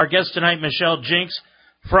 Our guest tonight, Michelle Jinks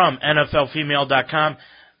from NFLFemale.com.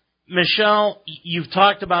 Michelle, you've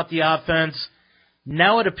talked about the offense.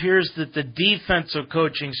 Now it appears that the defensive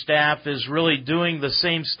coaching staff is really doing the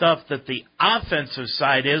same stuff that the offensive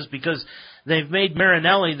side is, because they've made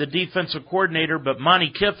Marinelli the defensive coordinator, but Monty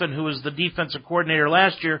Kiffin, who was the defensive coordinator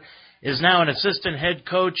last year, is now an assistant head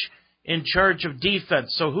coach in charge of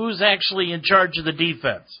defense. So who's actually in charge of the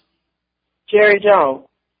defense? Jerry Jones.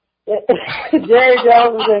 Jerry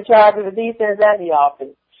Jones is in charge of the defense and the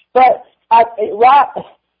offense. But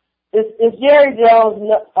does Jerry Jones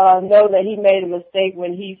know that he made a mistake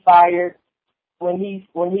when he got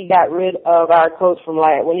rid of our coach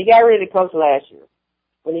when he got rid of the coach last year?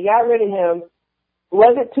 When he got rid of him,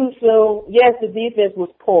 was it too soon? Yes, the defense was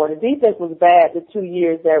poor. The defense was bad the 2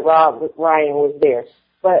 years that Rob Ryan was there.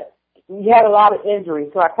 But he had a lot of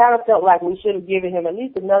injuries, so I kind of felt like we should have given him at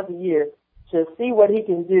least another year to see what he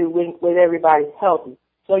can do when everybody's healthy.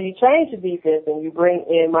 So you change the defense and you bring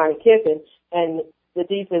in Monty Kiffin, and the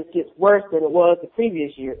defense gets worse than it was the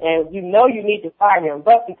previous year. And you know you need to fire him,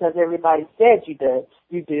 but because everybody said you do,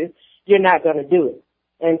 you're not going to do it.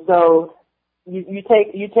 And so you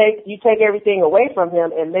take everything away from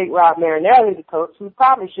him and make Rob Marinelli the coach, who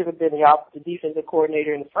probably should have been the defensive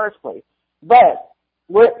coordinator in the first place. But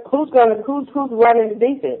who's running the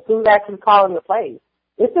defense? Who's actually calling the plays?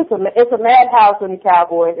 It's a madhouse in the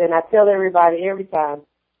Cowboys, and I tell everybody every time,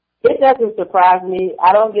 it doesn't surprise me.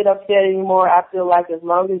 I don't get upset anymore. I feel like as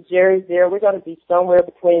long as Jerry's there, we're going to be somewhere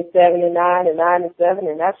between 7-9 and 9-7,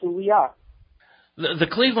 and that's who we are. The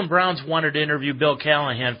Cleveland Browns wanted to interview Bill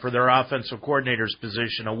Callahan for their offensive coordinator's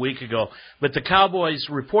position a week ago, but the Cowboys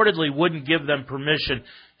reportedly wouldn't give them permission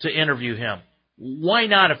to interview him. Why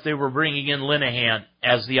not if they were bringing in Linehan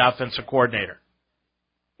as the offensive coordinator?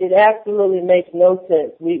 It absolutely makes no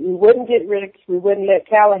sense. We wouldn't get rid of, we wouldn't let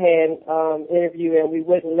Callahan interview, and we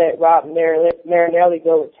wouldn't let Rob Marinelli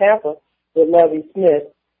go with Tampa with Lovie Smith.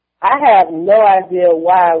 I have no idea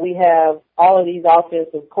why we have all of these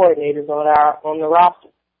offensive coordinators on the roster.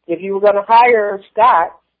 If you were going to hire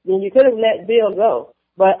Scott, then you could have let Bill go.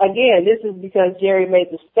 But again, this is because Jerry made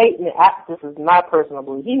the statement. This is my personal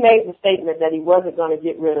belief. He made the statement that he wasn't going to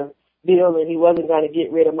get rid of Bill and he wasn't going to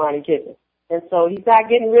get rid of Monty Kiffin. And so he's not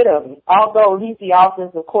getting rid of him, although he's the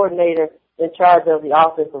offensive coordinator in charge of the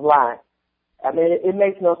offensive line. I mean, it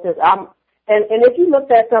makes no sense. And if you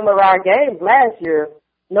looked at some of our games last year,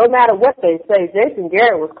 no matter what they say, Jason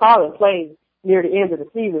Garrett was calling plays near the end of the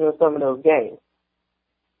season in some of those games.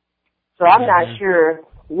 So I'm not sure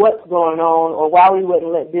what's going on or why we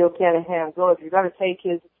wouldn't let Bill Callahan go. If you're going to take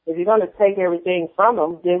everything from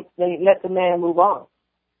him, then let the man move on.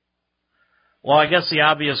 Well, I guess the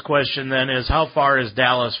obvious question then is, how far is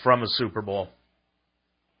Dallas from a Super Bowl?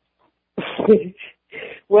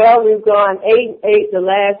 Well, we've gone 8-8 the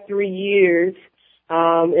last 3 years.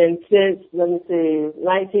 And since,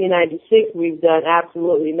 1996, we've done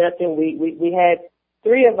absolutely nothing. We had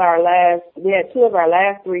two of our last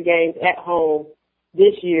 3 games at home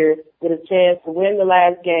this year with a chance to win the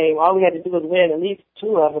last game. All we had to do was win at least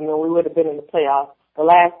 2 of them, and we would have been in the playoffs. The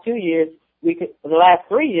last 3 years, we've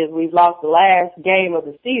lost the last game of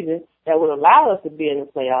the season that would allow us to be in the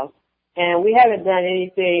playoffs. And we haven't done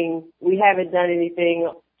anything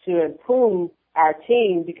to improve our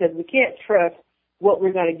team because we can't trust what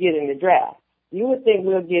we're going to get in the draft. You would think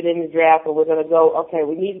we'll get in the draft and we're going to go, okay,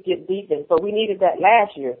 we need to get defense. But we needed that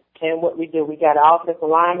last year. And what we did, we got an offensive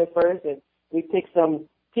lineman first, and we picked some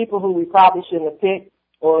people who we probably shouldn't have picked,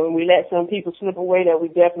 or we let some people slip away that we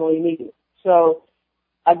definitely needed. So,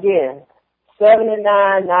 again, 7-9,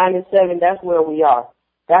 9-7, that's where we are.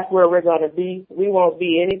 That's where we're going to be. We won't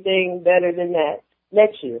be anything better than that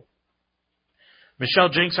next year. Michelle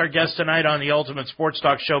Jinks, our guest tonight on the Ultimate Sports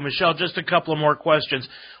Talk Show. Michelle, just a couple of more questions.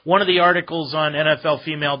 One of the articles on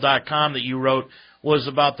NFLfemale.com that you wrote was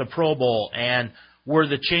about the Pro Bowl, and were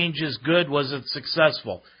the changes good? Was it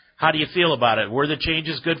successful? How do you feel about it? Were the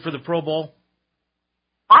changes good for the Pro Bowl?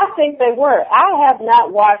 I think they were. I have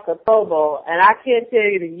not watched the Pro Bowl, and I can't tell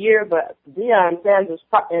you the year, but Deion Sanders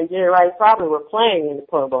and Jerry Rice probably were playing in the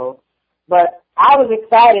Pro Bowl. But I was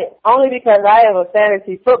excited only because I am a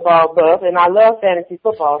fantasy football buff, and I love fantasy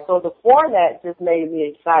football. So the format just made me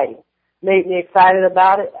excited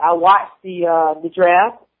about it. I watched the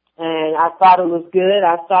draft, and I thought it was good.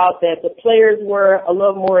 I thought that the players were a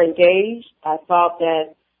little more engaged. I thought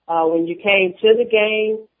that when you came to the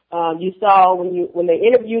game, you saw when they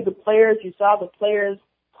interviewed the players, you saw the players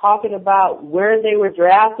talking about where they were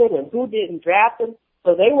drafted and who didn't draft them.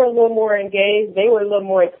 So they were a little more engaged. They were a little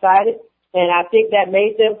more excited. And I think that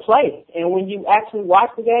made them play. And when you actually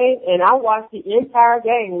watch the game, and I watched the entire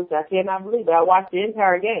game, which I cannot believe it, I watched the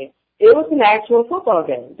entire game. It was an actual football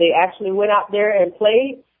game. They actually went out there and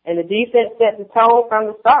played, and the defense set the tone from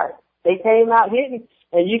the start. They came out hitting,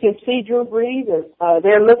 and you can see Drew Brees, and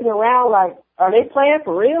they're looking around like, are they playing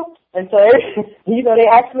for real? And so, they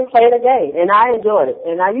actually played a game, and I enjoyed it.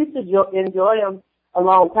 And I used to enjoy them a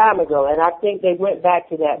long time ago, and I think they went back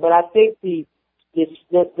to that. But I think the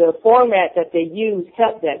format that they used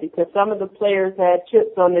helped that because some of the players had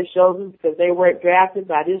chips on their shoulders because they weren't drafted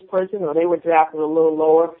by this person or they were drafted a little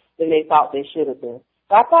lower than they thought they should have been.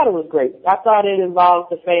 So I thought it was great. I thought it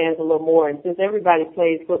involved the fans a little more. And since everybody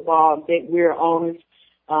plays football and think we're owners,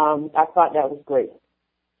 I thought that was great.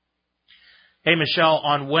 Hey, Michelle,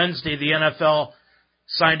 on Wednesday, the NFL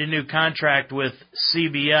signed a new contract with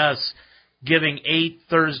CBS, giving 8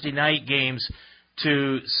 Thursday night games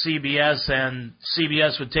to CBS, and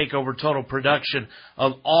CBS would take over total production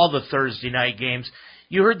of all the Thursday night games.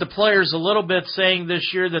 You heard the players a little bit saying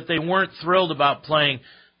this year that they weren't thrilled about playing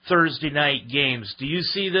Thursday night games. Do you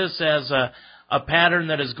see this as a pattern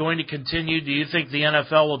that is going to continue? Do you think the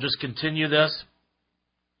NFL will just continue this?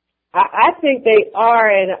 I think they are,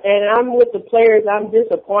 and I'm with the players. I'm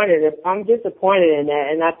disappointed in that,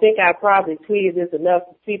 and I think I probably tweeted this enough.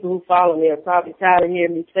 People who follow me are probably tired of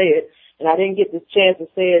hearing me say it, and I didn't get this chance to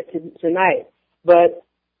say it tonight. But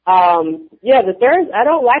I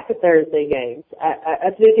don't like the Thursday games.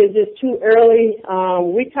 I think it's just too early.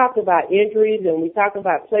 We talk about injuries and we talk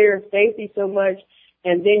about player safety so much,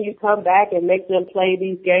 and then you come back and make them play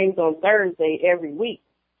these games on Thursday every week.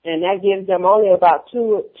 And that gives them only about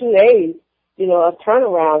two days, of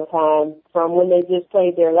turnaround time from when they just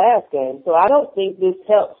played their last game. So I don't think this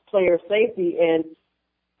helps player safety. And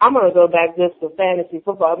I'm going to go back just to fantasy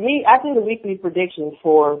football. I do the weekly predictions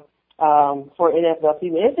for NFL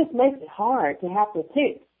TV. It just makes it hard to have to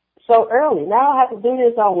pick so early. Now I have to do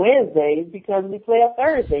this on Wednesdays because we play a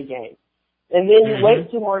Thursday game. And then you wait a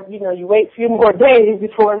few more days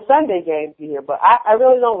before a Sunday game be here. But I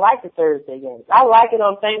really don't like the Thursday games. I like it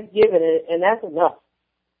on Thanksgiving, and that's enough.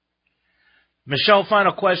 Michelle,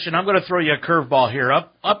 final question. I'm going to throw you a curveball here.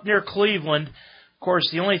 Up near Cleveland, of course,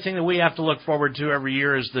 the only thing that we have to look forward to every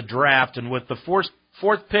year is the draft. And with the fourth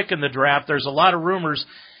pick in the draft, there's a lot of rumors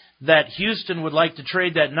that Houston would like to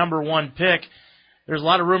trade that number 1 pick. There's a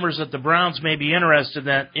lot of rumors that the Browns may be interested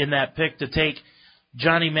in that pick to take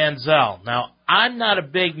Johnny Manziel. Now, I'm not a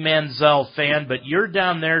big Manziel fan, but you're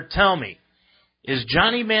down there. Tell me, is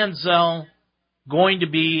Johnny Manziel going to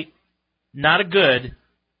be not a good,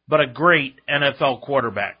 but a great NFL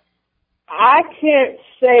quarterback? I can't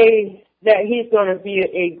say that he's going to be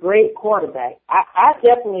a great quarterback. I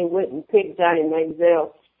definitely wouldn't pick Johnny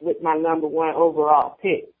Manziel with my number 1 overall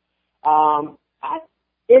pick.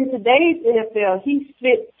 In today's NFL, he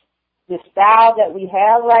fits the style that we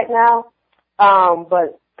have right now.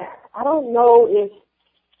 But I don't know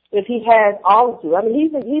if he has all of it. I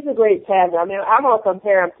mean, he's a great talent. I mean, I'm gonna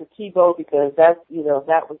compare him to Tebow because that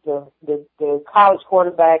was the college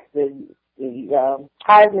quarterback, the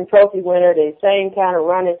Heisman Trophy winner, the same kind of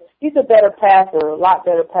running. He's a better passer, a lot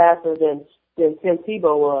better passer than Tim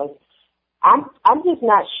Tebow was. I'm just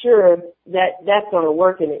not sure that that's going to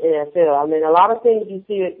work in the NFL. I mean, a lot of things you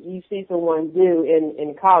see someone do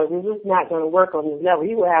in college, it's just not going to work on this level.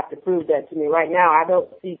 He will have to prove that to me. Right now, I don't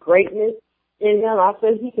see greatness in him. I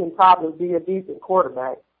say he can probably be a decent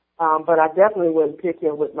quarterback, but I definitely wouldn't pick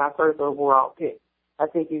him with my first overall pick. I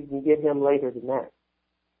think you can get him later than that.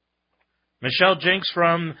 Michelle Jinks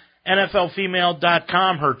from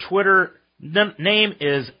NFLfemale.com. Her Twitter name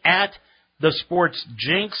is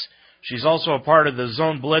 @TheSportsJinx. She's also a part of the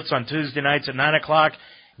Zone Blitz on Tuesday nights at 9 o'clock.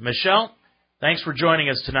 Michelle, thanks for joining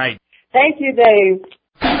us tonight. Thank you, Dave.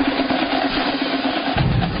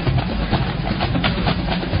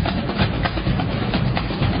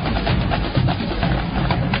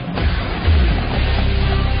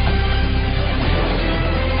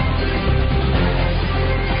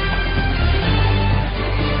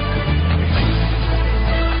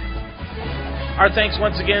 Our thanks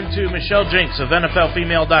once again to Michelle Jinks of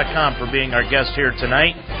NFLfemale.com for being our guest here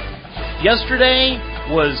tonight. Yesterday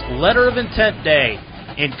was Letter of Intent Day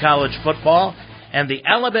in college football, and the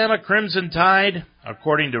Alabama Crimson Tide,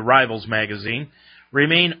 according to Rivals magazine,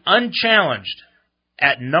 remain unchallenged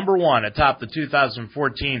at number 1 atop the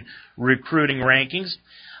 2014 recruiting rankings.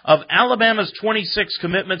 Of Alabama's 26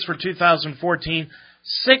 commitments for 2014,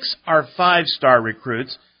 6 are 5-star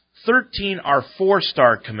recruits, 13 are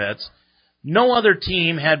 4-star commits. No other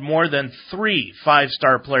team had more than 3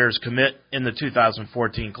 5-star players commit in the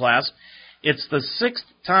 2014 class. It's the 6th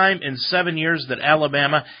time in 7 years that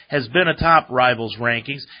Alabama has been atop Rivals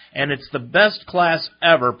rankings, and it's the best class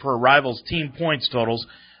ever per Rivals team points totals,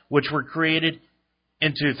 which were created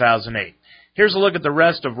in 2008. Here's a look at the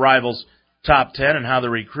rest of Rivals' top 10 and how the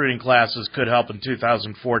recruiting classes could help in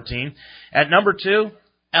 2014. At number 2,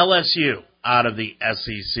 LSU out of the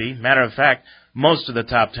SEC. Matter of fact, most of the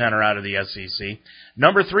top 10 are out of the SEC.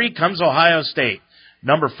 Number 3 comes Ohio State.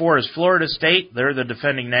 Number 4 is Florida State. They're the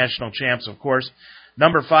defending national champs, of course.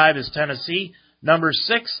 Number 5 is Tennessee. Number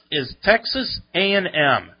 6 is Texas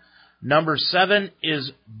A&M. Number 7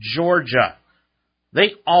 is Georgia.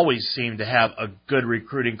 They always seem to have a good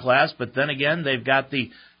recruiting class, but then again, they've got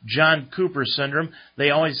the John Cooper syndrome. They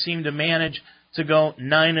always seem to manage to go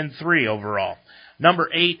 9-3 overall. Number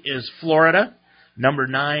 8 is Florida. Number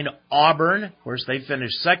 9, Auburn. Of course, they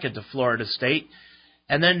finished second to Florida State.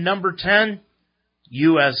 And then number 10,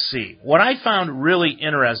 USC. What I found really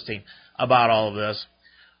interesting about all of this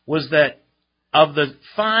was that of the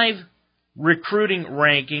 5 recruiting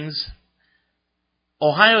rankings,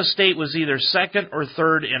 Ohio State was either second or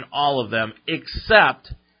third in all of them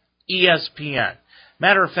except ESPN.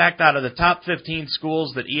 Matter of fact, out of the top 15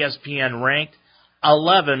 schools that ESPN ranked,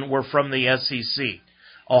 11 were from the SEC.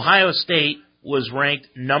 Ohio State was ranked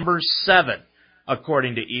number 7,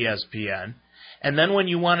 according to ESPN. And then when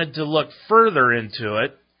you wanted to look further into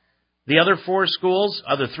it, the other 3 schools,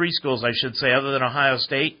 other than Ohio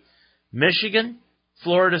State, Michigan,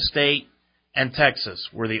 Florida State, and Texas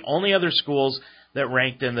were the only other schools that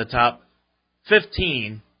ranked in the top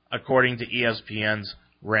 15, according to ESPN's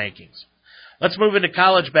rankings. Let's move into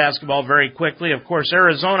college basketball very quickly. Of course,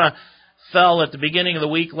 Arizona fell at the beginning of the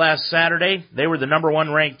week last Saturday. They were the number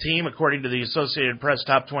 1 ranked team, according to the Associated Press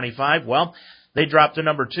Top 25. Well, they dropped to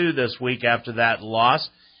number 2 this week after that loss.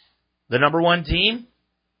 The number 1 team,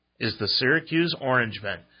 is the Syracuse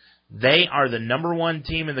Orangemen. They are the number one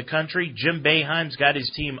team in the country. Jim Boeheim's got his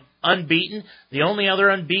team unbeaten. The only other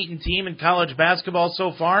unbeaten team in college basketball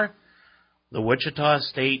so far, the Wichita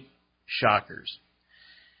State Shockers.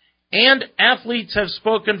 And athletes have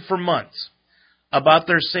spoken for months about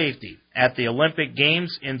their safety at the Olympic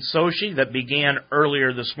Games in Sochi that began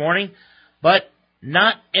earlier this morning, but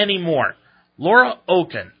not anymore. Laura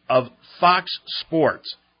Oken of Fox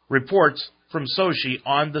Sports reports from Sochi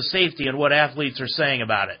on the safety and what athletes are saying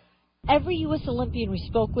about it. Every U.S. Olympian we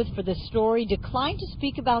spoke with for this story declined to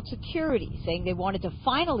speak about security, saying they wanted to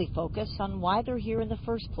finally focus on why they're here in the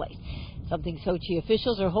first place, something Sochi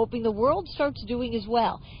officials are hoping the world starts doing as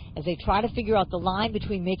well, as they try to figure out the line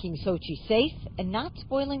between making Sochi safe and not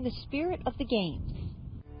spoiling the spirit of the Games.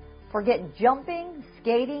 Forget jumping,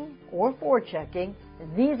 skating, or forechecking.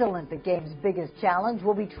 These Olympic Games' biggest challenge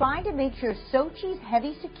will be trying to make sure Sochi's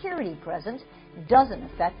heavy security presence doesn't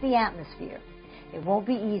affect the atmosphere. It won't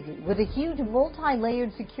be easy, with a huge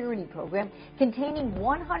multi-layered security program containing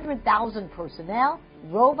 100,000 personnel,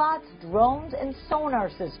 robots, drones, and sonar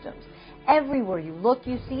systems. Everywhere you look,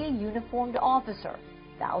 you see a uniformed officer.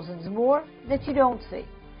 Thousands more that you don't see.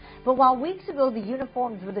 But while weeks ago the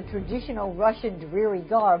uniforms were the traditional Russian dreary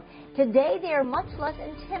garb, today they are much less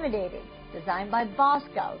intimidating. Designed by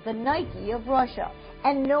Boskow, the Nike of Russia.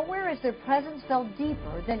 And nowhere is their presence felt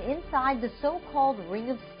deeper than inside the so-called ring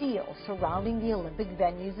of steel surrounding the Olympic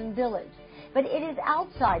venues and village. But it is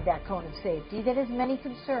outside that cone of safety that has many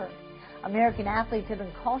concerns. American athletes have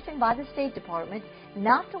been cautioned by the State Department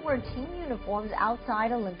not to wear team uniforms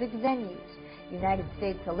outside Olympic venues. United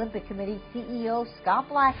States Olympic Committee CEO Scott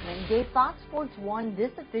Blackman gave Fox Sports 1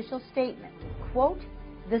 this official statement, quote,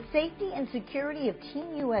 "The safety and security of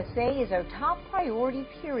Team USA is our top priority,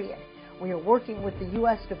 period. We are working with the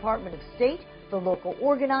U.S. Department of State, the local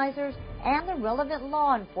organizers, and the relevant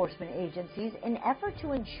law enforcement agencies in effort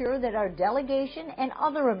to ensure that our delegation and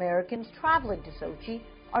other Americans traveling to Sochi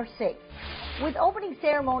are safe." With opening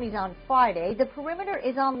ceremonies on Friday, the perimeter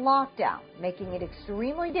is on lockdown, making it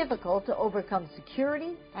extremely difficult to overcome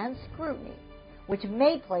security and scrutiny, which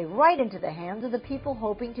may play right into the hands of the people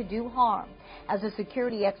hoping to do harm. As a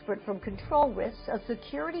security expert from Control Risks, a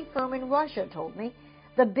security firm in Russia, told me,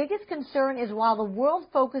 the biggest concern is while the world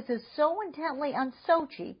focuses so intently on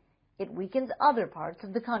Sochi, it weakens other parts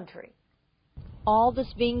of the country. All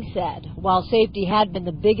this being said, while safety had been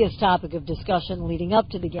the biggest topic of discussion leading up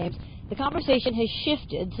to the Games, the conversation has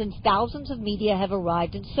shifted since thousands of media have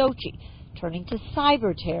arrived in Sochi, turning to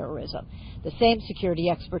cyber terrorism. The same security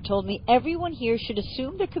expert told me everyone here should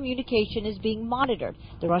assume their communication is being monitored.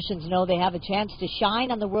 The Russians know they have a chance to shine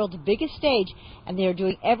on the world's biggest stage, and they are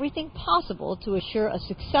doing everything possible to assure a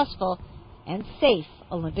successful and safe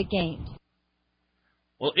Olympic Games.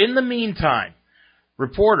 Well, in the meantime,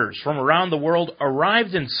 reporters from around the world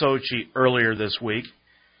arrived in Sochi earlier this week,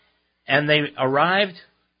 and they arrived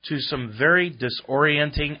to some very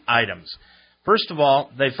disorienting items. First of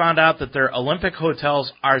all, they found out that their Olympic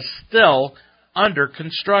hotels are still under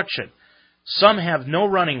construction. Some have no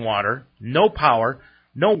running water, no power,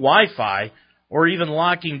 no Wi-Fi, or even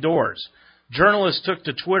locking doors. Journalists took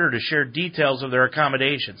to Twitter to share details of their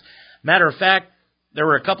accommodations. Matter of fact, there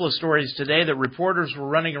were a couple of stories today that reporters were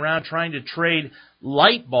running around trying to trade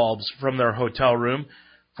light bulbs from their hotel room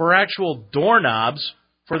for actual doorknobs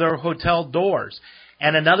for their hotel doors.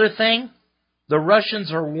 And another thing, the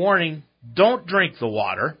Russians are warning, don't drink the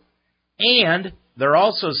water, and they're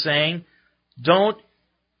also saying, don't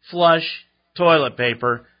flush toilet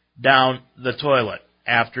paper down the toilet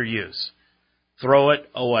after use. Throw it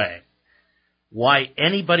away. Why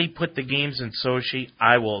anybody put the games in Sochi,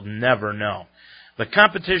 I will never know. The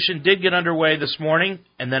competition did get underway this morning,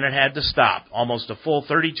 and then it had to stop, almost a full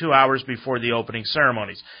 32 hours before the opening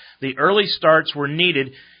ceremonies. The early starts were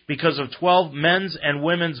needed because of 12 men's and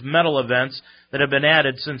women's medal events that have been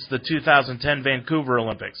added since the 2010 Vancouver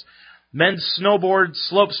Olympics. Men's snowboard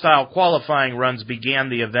slopestyle qualifying runs began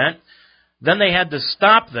the event. Then they had to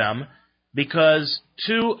stop them because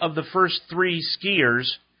two of the first three skiers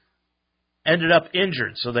ended up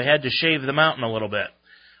injured, so they had to shave the mountain a little bit.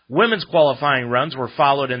 Women's qualifying runs were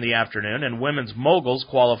followed in the afternoon, and women's moguls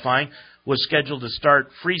qualifying was scheduled to start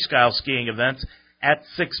freestyle skiing events at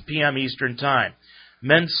 6 p.m. Eastern Time.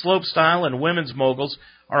 Men's slopestyle and women's moguls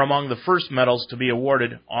are among the first medals to be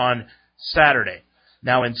awarded on Saturday.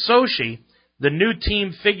 Now in Sochi, the new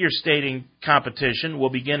team figure skating competition will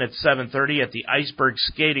begin at 7:30 at the Iceberg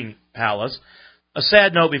Skating Palace. A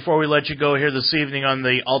sad note before we let you go here this evening on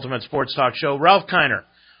the Ultimate Sports Talk Show, Ralph Kiner,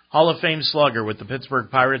 Hall of Fame slugger with the Pittsburgh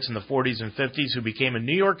Pirates in the 40s and 50s, who became a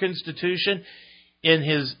New York institution. in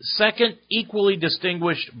his second equally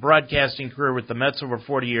distinguished broadcasting career with the Mets over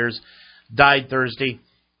 40 years, died Thursday.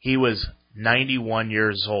 He was 91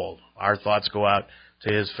 years old. Our thoughts go out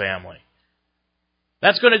to his family.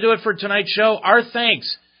 That's going to do it for tonight's show. Our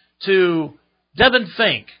thanks to Devin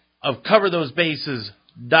Fink of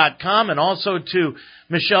CoverThoseBases.com and also to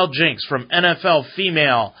Michelle Jinks from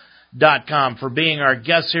NFLFemale.com for being our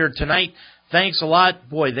guests here tonight. Thanks a lot.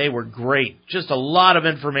 Boy, they were great. Just a lot of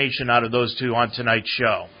information out of those two on tonight's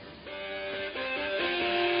show.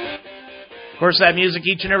 Of course, that music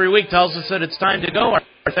each and every week tells us that it's time to go. Our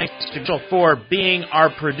thanks to Mitchell for being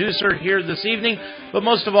our producer here this evening, but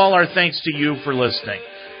most of all, our thanks to you for listening.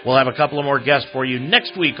 We'll have a couple of more guests for you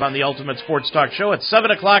next week on the Ultimate Sports Talk Show at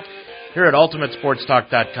 7 o'clock here at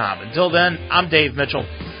UltimateSportsTalk.com. Until then, I'm Dave Mitchell.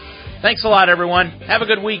 Thanks a lot, everyone. Have a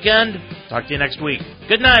good weekend. Talk to you next week.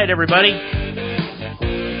 Good night, everybody.